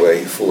credit for the way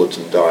he fought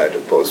and died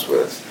at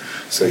Bosworth.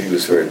 So he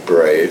was very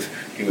brave,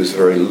 he was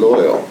very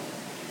loyal,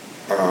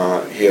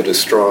 he had a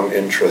strong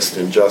interest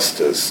in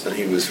justice, and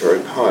he was very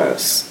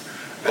pious.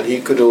 And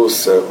he could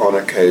also, on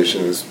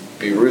occasions,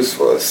 be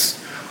ruthless.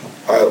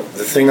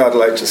 The thing I'd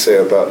like to say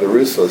about the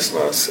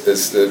ruthlessness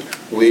is that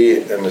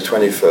we in the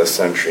 21st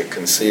century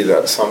can see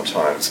that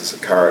sometimes as a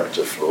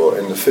character flaw.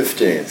 In the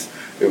 15th,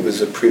 it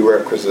was a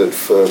prerequisite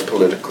for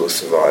political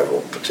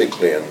survival,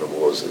 particularly in the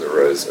Wars of the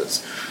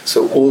Roses.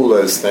 So all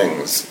those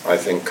things, I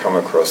think, come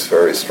across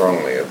very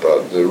strongly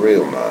about the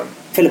real man.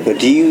 Philippa,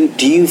 do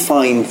you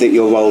find that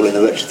your role in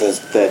the Richard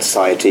III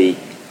Society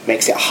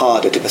makes it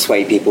harder to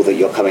persuade people that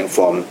you're coming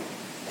from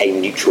a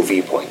neutral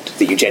viewpoint,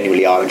 that you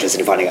genuinely are interested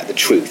in finding out the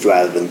truth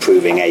rather than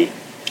proving a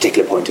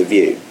particular point of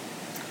view?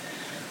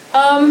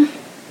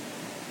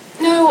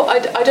 No,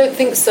 I don't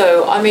think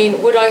so. I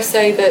mean, would I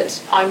say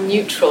that I'm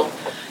neutral?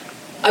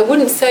 I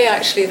wouldn't say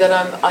actually that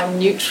I'm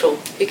neutral,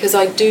 because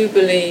I do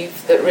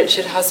believe that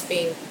Richard has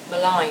been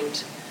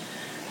maligned,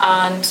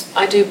 and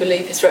I do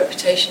believe his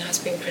reputation has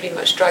been pretty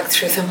much dragged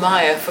through the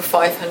mire for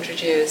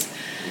 500 years.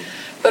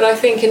 But I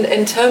think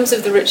in terms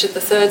of the Richard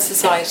III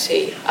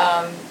Society,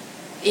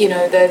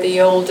 they're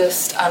the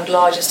oldest and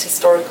largest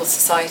historical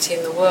society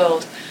in the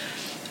world,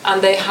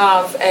 and they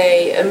have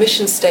a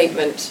mission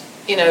statement,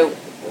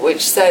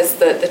 which says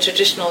that the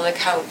traditional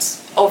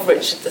accounts of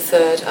Richard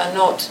III are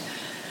not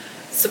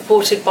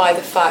supported by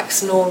the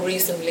facts nor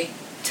reasonably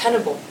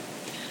tenable.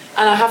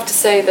 And I have to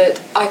say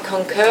that I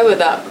concur with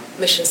that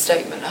mission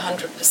statement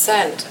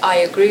 100%. I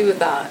agree with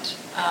that.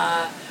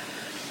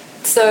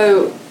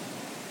 So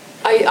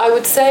I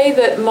would say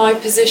that my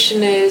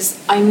position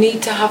is I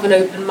need to have an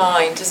open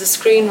mind. As a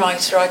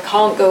screenwriter, I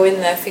can't go in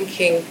there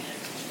thinking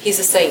he's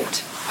a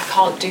saint. I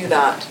can't do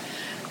that,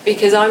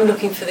 because I'm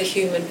looking for the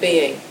human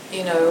being.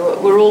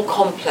 We're all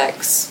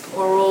complex.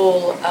 We're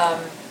all,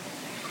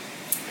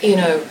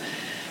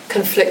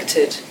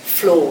 conflicted,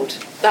 flawed.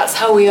 That's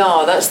how we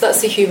are. That's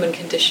the human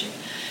condition.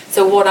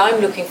 So what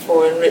I'm looking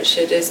for in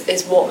Richard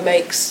is what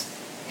makes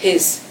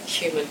his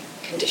human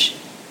condition.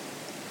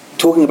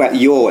 Talking about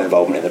your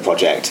involvement in the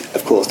project,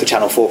 of course, the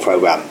Channel 4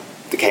 programme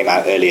that came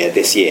out earlier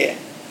this year,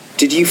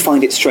 did you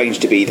find it strange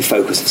to be the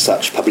focus of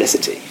such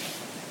publicity?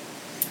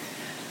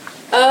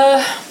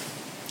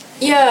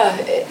 Yeah,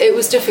 it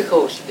was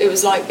difficult. It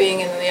was like being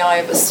in the eye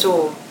of a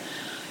storm.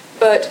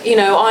 But,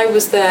 I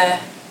was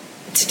there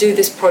to do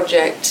this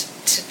project,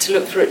 to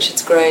look for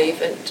Richard's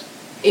grave and,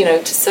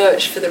 to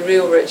search for the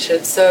real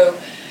Richard. So,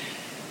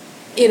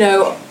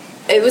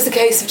 it was a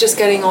case of just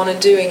getting on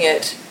and doing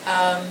it.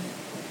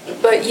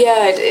 But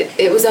yeah,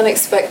 it was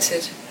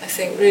unexpected, I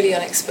think, really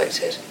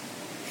unexpected.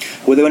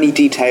 Were there any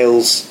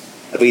details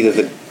of either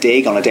the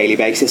dig on a daily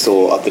basis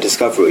or of the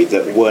discovery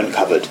that weren't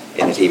covered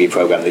in the TV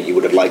programme that you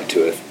would have liked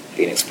to have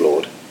been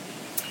explored?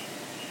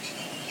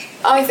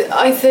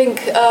 I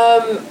think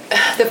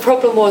the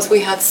problem was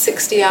we had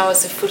 60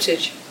 hours of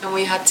footage and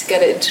we had to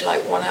get it into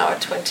like 1 hour,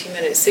 20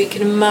 minutes. So you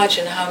can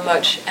imagine how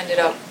much ended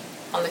up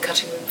on the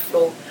cutting room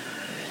floor.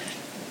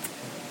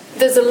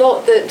 There's a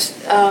lot that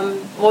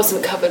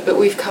wasn't covered, but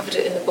we've covered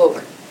it in the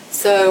book.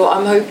 So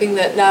I'm hoping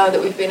that now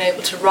that we've been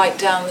able to write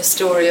down the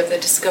story of the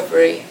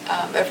discovery,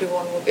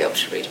 everyone will be able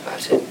to read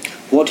about it.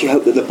 What do you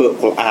hope that the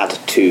book will add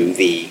to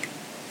the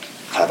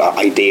kind of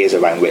ideas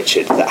around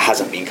Richard that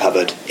hasn't been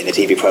covered in the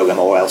TV programme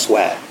or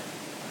elsewhere?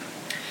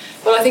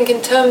 Well, I think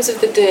in terms of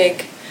the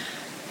dig,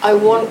 I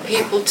want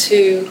people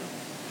to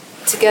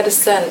get a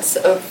sense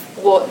of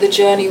what the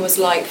journey was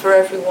like for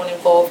everyone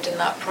involved in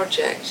that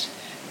project,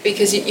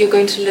 because you're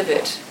going to live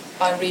it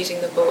by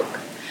reading the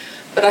book.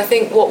 But I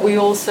think what we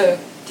also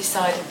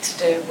decided to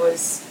do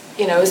was,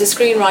 as a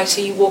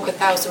screenwriter, you walk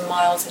 1,000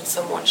 miles in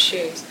someone's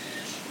shoes.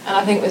 And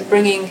I think with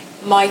bringing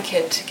Mike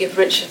in to give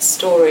Richard's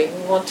story,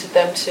 we wanted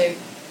them to,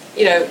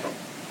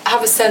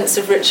 have a sense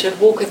of Richard,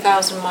 walk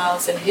 1,000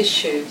 miles in his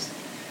shoes.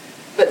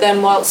 But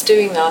then whilst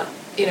doing that,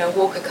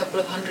 walk a couple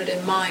of hundred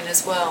in mine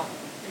as well,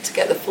 and to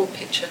get the full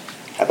picture.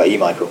 How about you,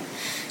 Michael?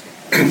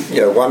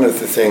 Yeah, one of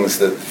the things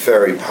that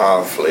very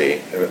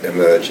powerfully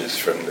emerges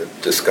from the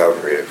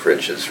discovery of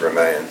Richard's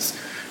remains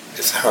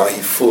is how he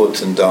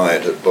fought and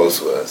died at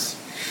Bosworth.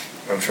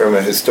 And from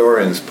a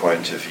historian's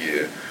point of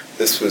view,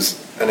 this was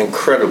an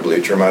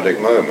incredibly dramatic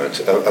moment,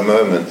 a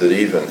moment that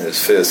even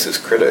his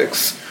fiercest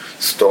critics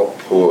stopped,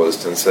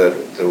 paused, and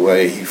said the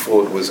way he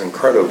fought was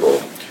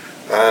incredible.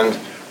 And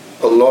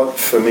a lot,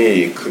 for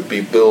me, could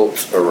be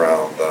built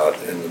around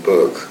that in the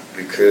book,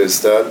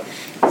 because that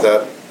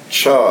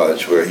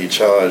charge where he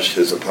charged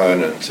his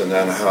opponent, and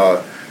then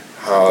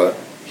how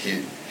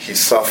he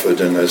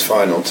suffered in those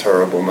final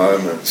terrible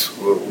moments,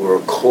 were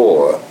a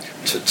core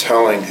to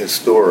telling his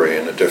story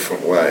in a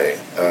different way,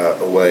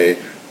 a way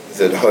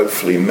that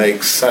hopefully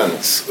makes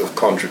sense of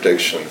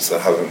contradictions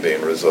that haven't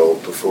been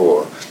resolved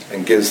before,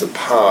 and gives a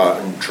power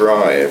and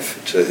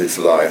drive to his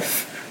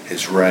life,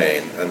 his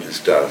reign, and his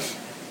death.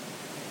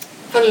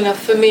 Funnily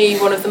enough, for me,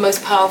 one of the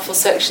most powerful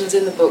sections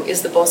in the book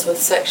is the Bosworth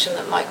section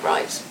that Mike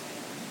writes.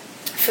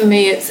 For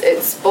me,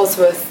 it's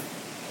Bosworth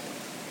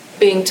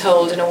being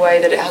told in a way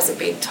that it hasn't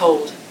been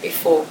told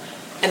before,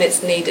 and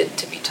it's needed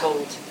to be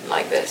told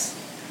like this.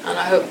 And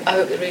I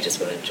hope the readers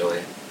will enjoy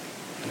it.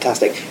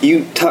 Fantastic.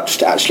 You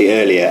touched actually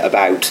earlier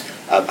about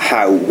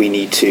how we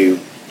need to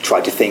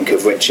try to think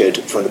of Richard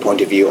from the point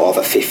of view of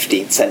a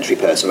 15th century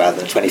person rather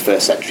than a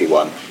 21st century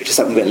one, which is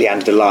something that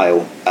Leander de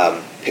Lisle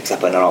picks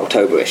up in an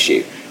October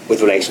issue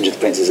with relation to the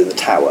Princes in the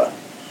Tower.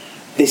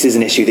 This is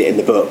an issue that in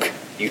the book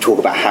you talk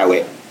about how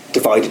it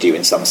divided you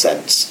in some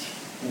sense.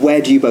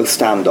 Where do you both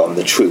stand on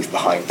the truth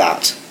behind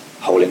that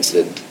whole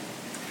incident?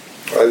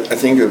 I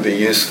think it would be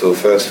useful,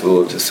 first of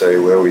all, to say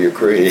where we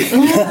agree.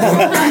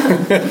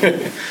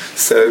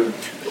 So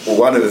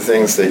one of the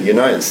things that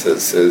unites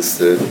us is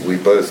that we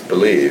both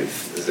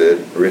believe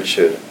that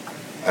Richard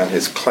and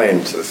his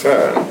claim to the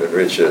throne, that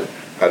Richard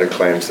had a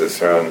claim to the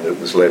throne that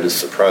was later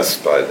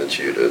suppressed by the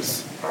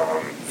Tudors,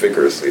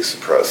 vigorously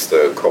suppressed,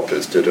 though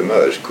copies did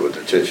emerge called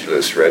the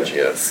Titulus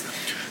Regius,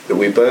 that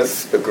we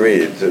both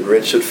agreed that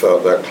Richard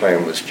felt that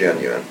claim was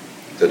genuine,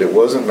 that it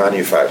wasn't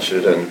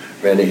manufactured, and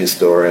many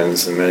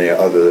historians and many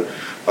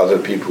other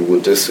people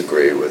would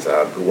disagree with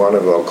that. But one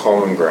of our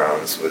common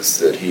grounds was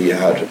that he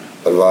had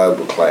a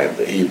viable claim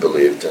that he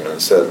believed in, and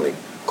certainly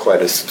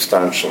quite a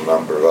substantial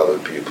number of other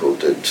people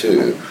did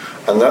too.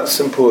 And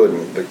that's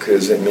important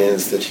because it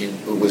means that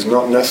it was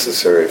not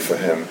necessary for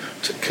him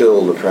to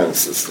kill the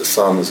princes, the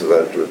sons of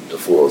Edward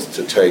IV,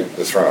 to take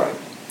the throne.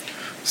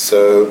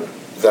 So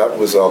that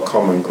was our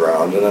common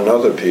ground. And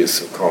another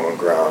piece of common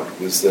ground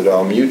was that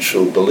our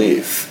mutual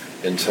belief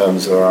in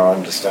terms of our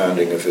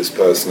understanding of his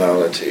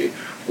personality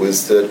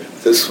was that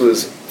this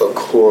was a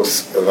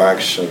course of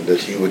action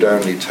that he would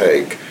only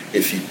take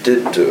if he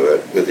did do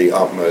it with the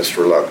utmost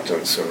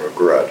reluctance and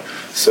regret.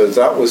 So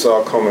that was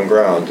our common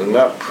ground, and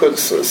that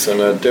puts us in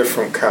a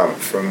different camp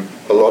from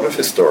a lot of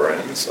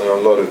historians and a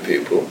lot of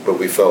people, but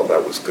we felt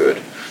that was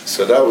good.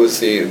 So that was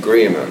the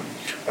agreement.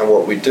 And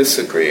what we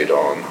disagreed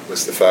on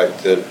was the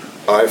fact that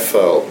I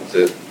felt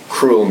that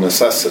cruel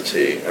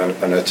necessity and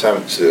an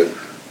attempt to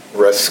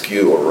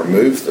rescue or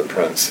remove the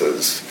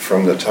princes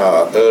from the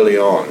tower early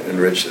on in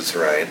Richard's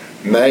reign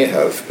may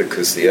have,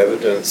 because the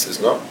evidence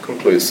is not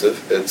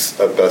conclusive, it's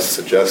at best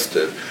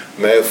suggestive,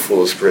 may have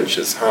forced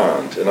Richard's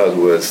hand. In other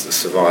words, the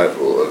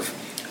survival of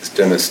his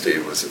dynasty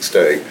was at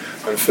stake.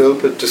 And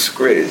Philippa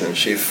disagreed, and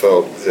she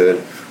felt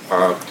that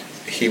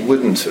he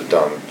wouldn't have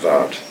done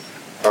that.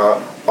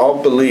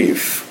 Our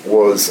belief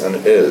was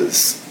and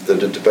is that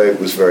the debate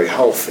was very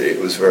healthy, it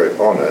was very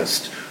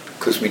honest,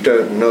 because we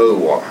don't know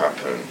what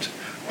happened.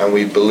 And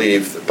we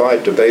believe that by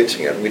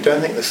debating it, and we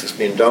don't think this has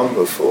been done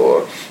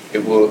before,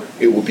 it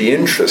will be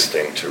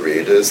interesting to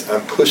readers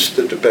and push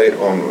the debate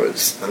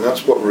onwards. And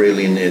that's what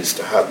really needs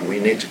to happen. We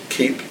need to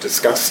keep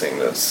discussing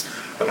this,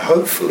 and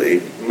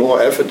hopefully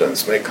more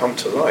evidence may come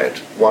to light,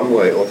 one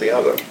way or the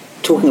other.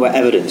 Talking about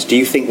evidence, do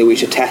you think that we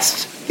should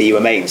test the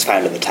remains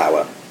found in the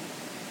tower?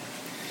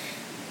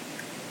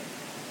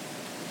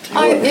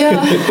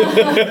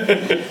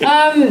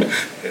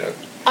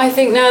 I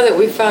think now that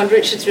we've found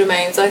Richard's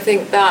remains, I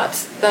think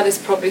that is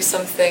probably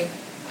something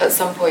at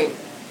some point,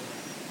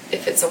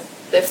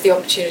 if the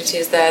opportunity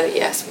is there, that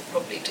yes, we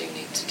probably do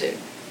need to do.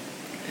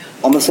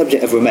 Yeah. On the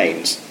subject of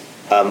remains,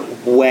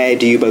 where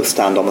do you both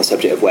stand on the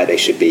subject of where they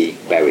should be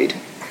buried?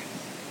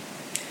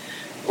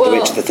 Well, the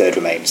Richard III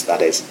remains,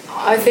 that is.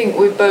 I think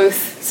we're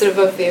both sort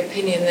of the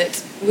opinion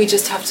that we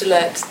just have to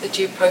let the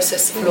due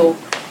process of law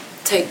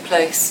take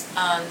place,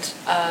 and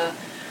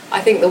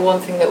I think the one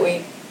thing that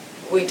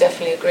we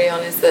definitely agree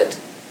on is that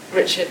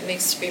Richard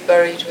needs to be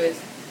buried with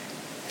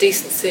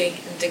decency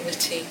and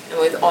dignity and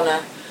with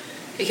honour,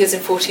 because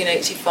in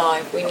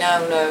 1485 we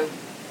now know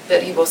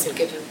that he wasn't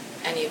given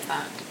any of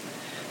that.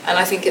 And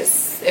I think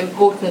it's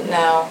important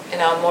now in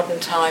our modern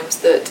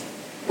times that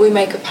we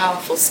make a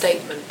powerful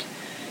statement,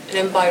 and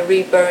then by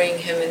reburying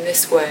him in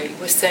this way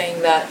we're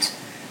saying that,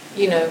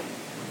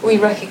 we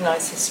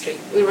recognise history,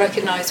 we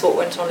recognise what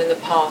went on in the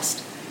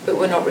past, but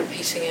we're not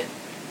repeating it.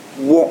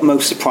 What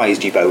most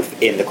surprised you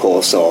both in the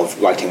course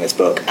of writing this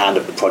book and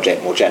of the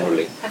project more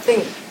generally? I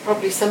think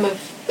probably some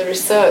of the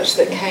research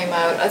that came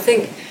out. I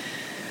think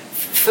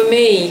for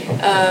me,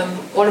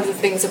 one of the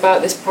things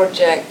about this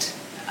project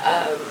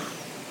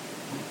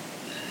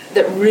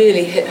that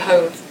really hit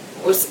home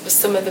was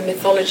some of the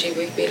mythology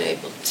we've been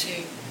able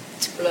to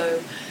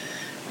blow.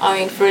 I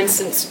mean, for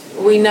instance,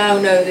 we now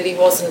know that he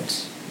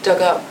wasn't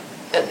dug up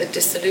at the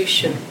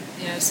dissolution,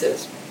 so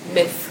it's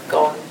myth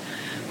gone.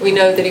 We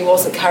know that he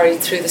wasn't carried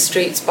through the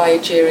streets by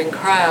a jeering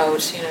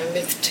crowd,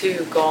 myth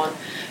 2 gone.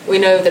 We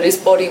know that his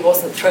body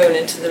wasn't thrown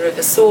into the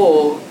River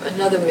Soar,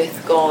 another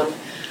myth gone.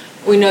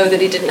 We know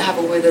that he didn't have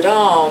a withered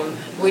arm.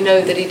 We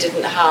know that he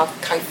didn't have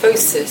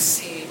kyphosis,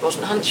 he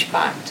wasn't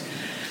hunchbacked.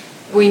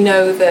 We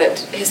know that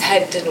his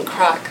head didn't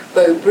crack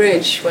Bow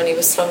Bridge when he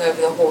was slung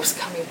over the horse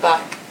coming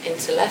back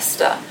into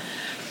Leicester.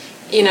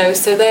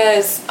 So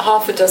there's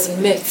half a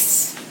dozen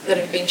myths that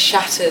have been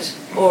shattered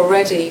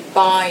already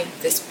by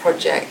this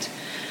project.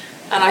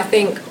 And I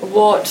think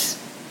what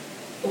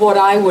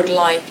I would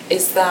like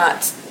is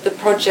that the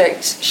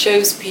project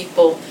shows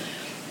people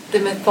the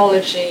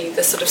mythology,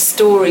 the sort of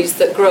stories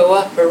that grow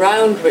up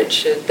around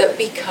Richard that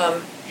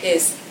become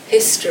his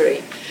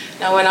history.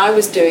 Now, when I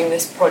was doing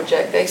this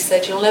project, they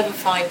said, you'll never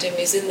find him,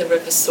 he's in the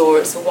River Soar,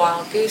 it's a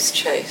wild goose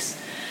chase.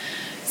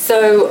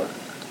 So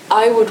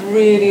I would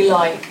really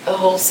like a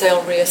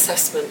wholesale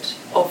reassessment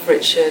of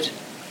Richard,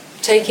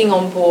 taking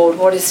on board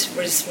what his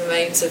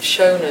remains have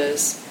shown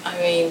us. I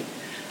mean,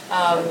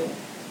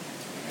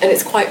 and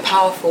it's quite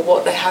powerful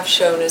what they have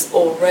shown us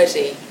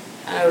already.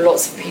 I know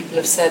lots of people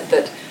have said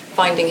that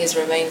finding his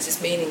remains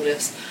is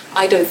meaningless.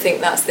 I don't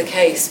think that's the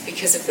case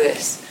because of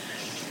this.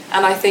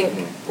 And I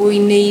think we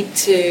need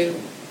to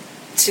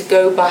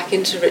go back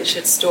into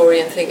Richard's story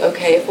and think,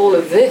 okay, if all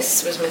of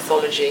this was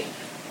mythology,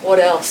 what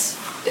else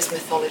is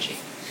mythology?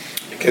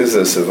 It gives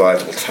us a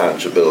vital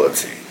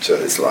tangibility to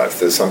his life.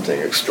 There's something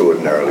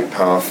extraordinarily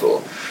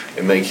powerful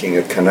in making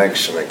a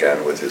connection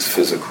again with his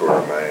physical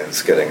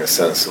remains, getting a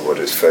sense of what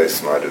his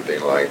face might have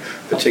been like,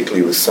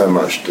 particularly with so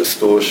much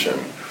distortion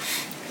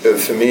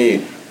for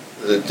me,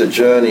 the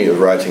journey of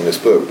writing this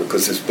book,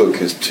 because this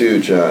book is two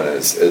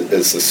journeys.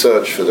 It's the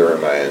search for the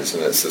remains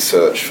and it's the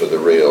search for the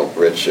real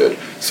Richard.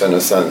 So in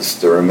a sense,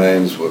 the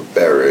remains were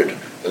buried,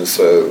 and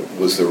so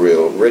was the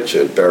real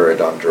Richard buried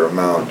under a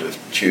mound of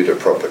Tudor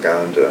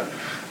propaganda.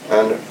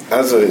 And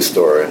as a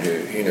historian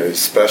who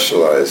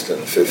specialised in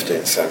the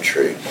 15th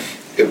century,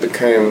 it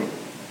became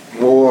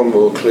more and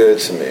more clear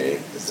to me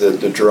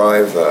that the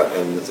driver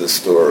in the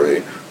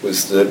story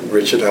was that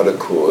Richard had a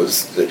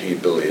cause that he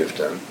believed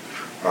in.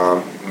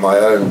 My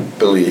own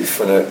belief,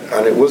 and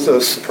it was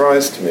a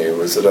surprise to me,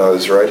 was that I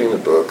was writing the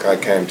book, I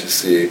came to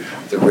see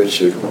that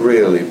Richard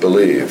really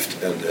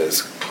believed in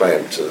his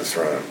claim to the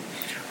throne.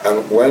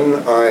 And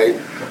when I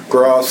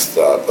grasped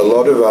that, a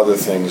lot of other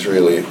things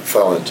really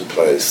fell into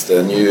place.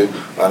 There are new,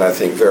 and I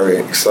think very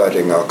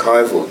exciting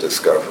archival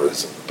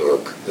discoveries in the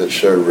book that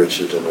show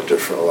Richard in a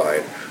different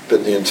light,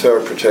 but the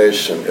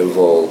interpretation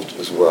evolved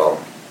as well.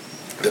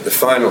 But the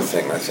final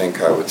thing I think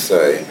I would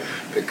say,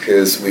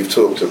 because we've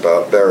talked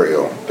about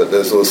burial, but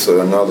there's also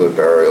another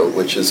burial,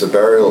 which is a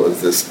burial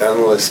of this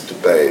endless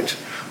debate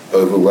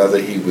over whether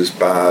he was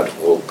bad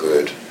or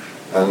good.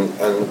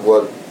 And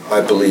what I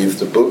believe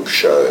the book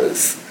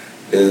shows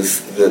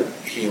is that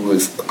he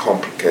was a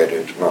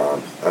complicated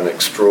man, an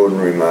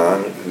extraordinary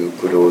man who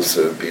could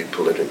also be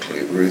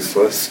politically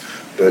ruthless,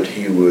 but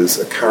he was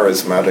a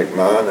charismatic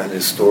man, and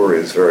his story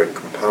is very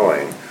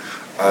compelling.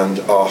 And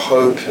our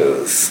hope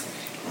is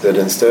that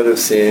instead of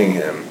seeing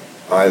him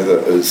either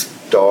as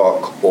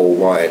dark or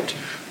white,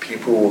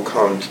 people will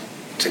come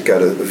to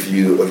get a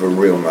view of a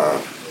real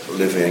man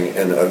living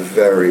in a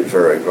very,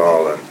 very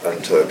violent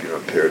and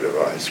turbulent period of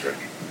our history.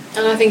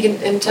 And I think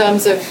in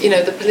terms of,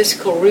 the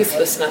political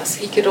ruthlessness,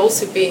 he could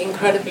also be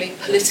incredibly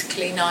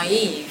politically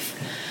naive,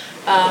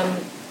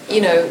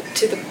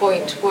 to the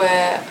point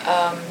where,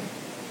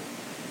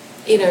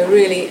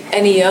 really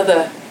any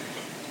other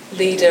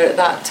leader at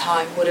that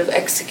time would have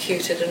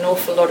executed an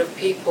awful lot of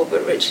people,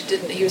 but Richard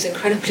didn't. He was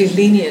incredibly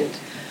lenient.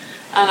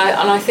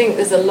 And I think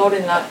there's a lot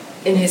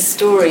in his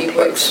story,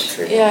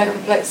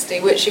 complexity,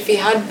 which if he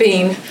had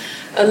been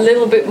a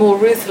little bit more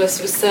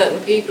ruthless with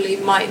certain people, he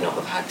might not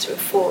have had to have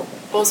fought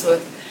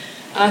Bosworth.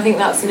 And I think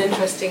that's an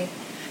interesting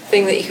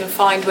thing that you can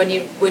find when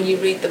you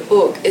read the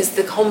book, is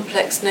the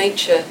complex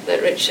nature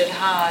that Richard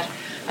had.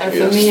 And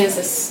for me as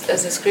a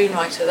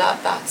screenwriter,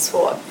 that's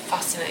what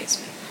fascinates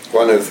me.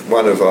 One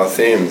of our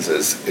themes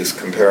is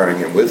comparing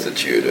him with the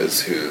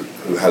Tudors, who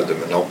had the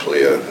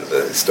monopoly over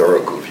the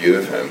historical view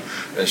of him,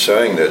 and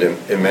showing that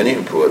in many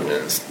important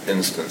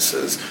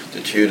instances, the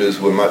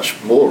Tudors were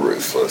much more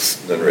ruthless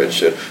than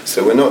Richard.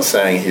 So we're not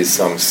saying he's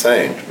some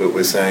saint, but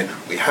we're saying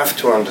we have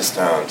to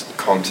understand the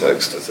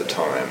context of the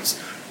times,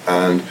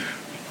 and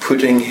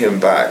putting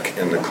him back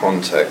in the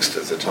context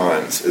of the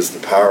times is the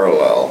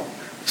parallel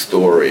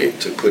story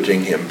to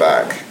putting him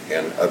back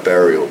in a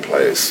burial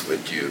place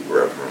with due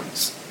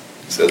reverence.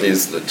 So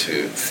these are the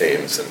two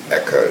themes and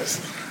echoes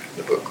in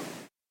the book.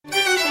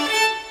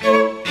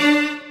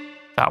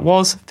 That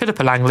was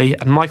Philippa Langley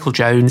and Michael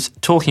Jones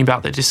talking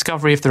about the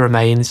discovery of the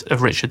remains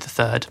of Richard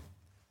III.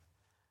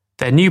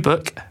 Their new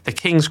book, The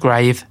King's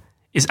Grave,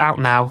 is out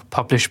now,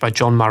 published by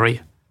John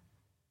Murray.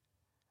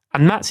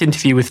 And Matt's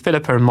interview with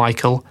Philippa and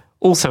Michael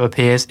also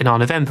appears in our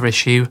November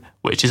issue,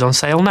 which is on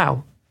sale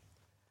now.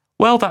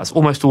 Well, that's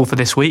almost all for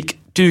this week.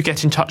 Do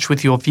get in touch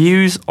with your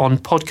views on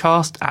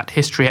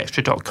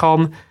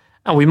podcast@historyextra.com,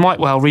 and we might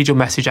well read your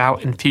message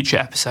out in a future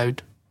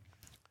episode.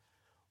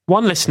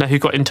 One listener who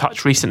got in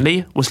touch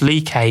recently was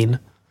Lee Kane.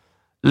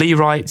 Lee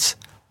writes,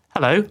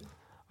 "Hello,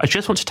 I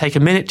just want to take a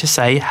minute to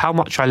say how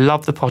much I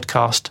love the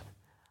podcast.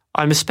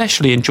 I'm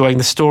especially enjoying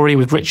the story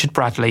with Richard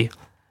Bradley.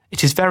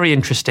 It is very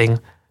interesting,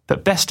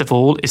 but best of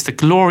all is the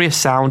glorious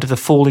sound of the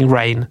falling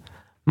rain,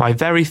 my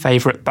very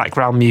favourite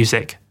background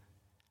music.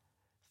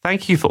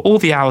 Thank you for all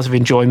the hours of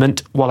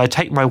enjoyment while I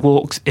take my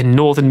walks in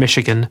northern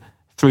Michigan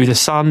through the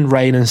sun,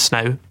 rain and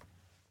snow."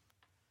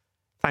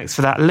 Thanks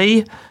for that,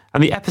 Lee.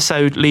 And the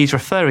episode Lee's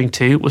referring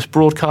to was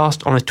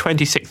broadcast on the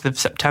 26th of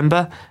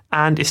September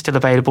and is still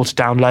available to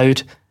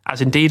download,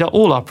 as indeed are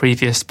all our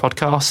previous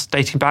podcasts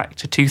dating back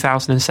to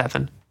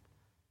 2007.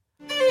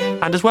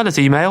 And as well as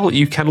email,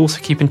 you can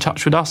also keep in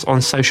touch with us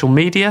on social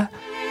media.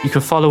 You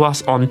can follow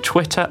us on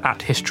Twitter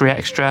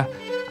 @HistoryExtra,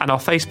 and our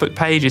Facebook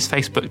page is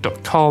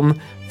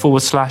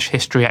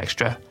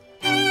facebook.com/HistoryExtra.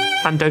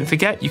 And don't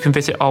forget, you can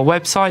visit our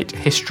website,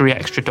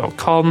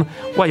 historyextra.com,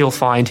 where you'll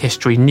find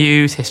history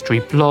news,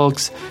 history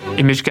blogs,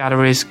 image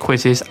galleries,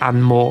 quizzes,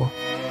 and more.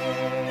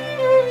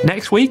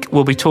 Next week,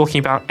 we'll be talking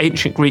about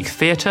ancient Greek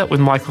theatre with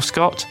Michael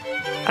Scott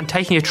and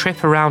taking a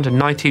trip around a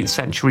 19th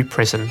century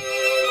prison.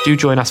 Do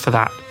join us for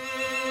that.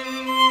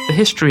 The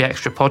History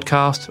Extra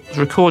podcast was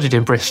recorded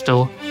in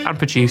Bristol and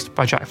produced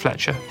by Jack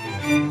Fletcher.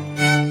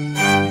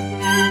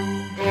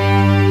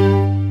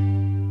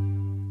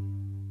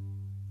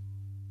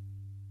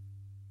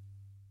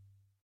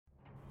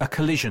 A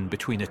collision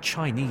between a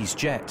Chinese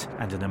jet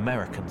and an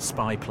American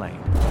spy plane.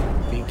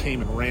 He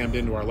came and rammed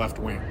into our left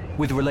wing.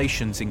 With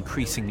relations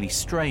increasingly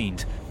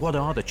strained, what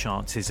are the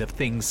chances of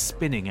things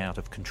spinning out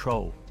of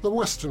control? The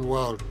Western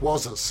world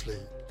was asleep.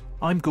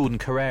 I'm Gordon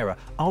Carrera.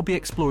 I'll be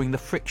exploring the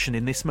friction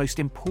in this most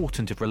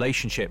important of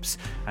relationships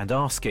and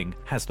asking,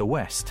 has the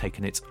West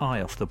taken its eye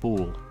off the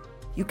ball?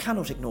 You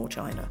cannot ignore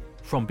China.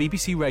 From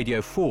BBC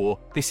Radio 4,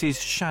 this is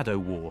Shadow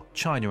War,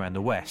 China and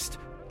the West.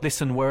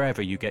 Listen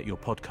wherever you get your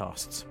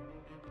podcasts.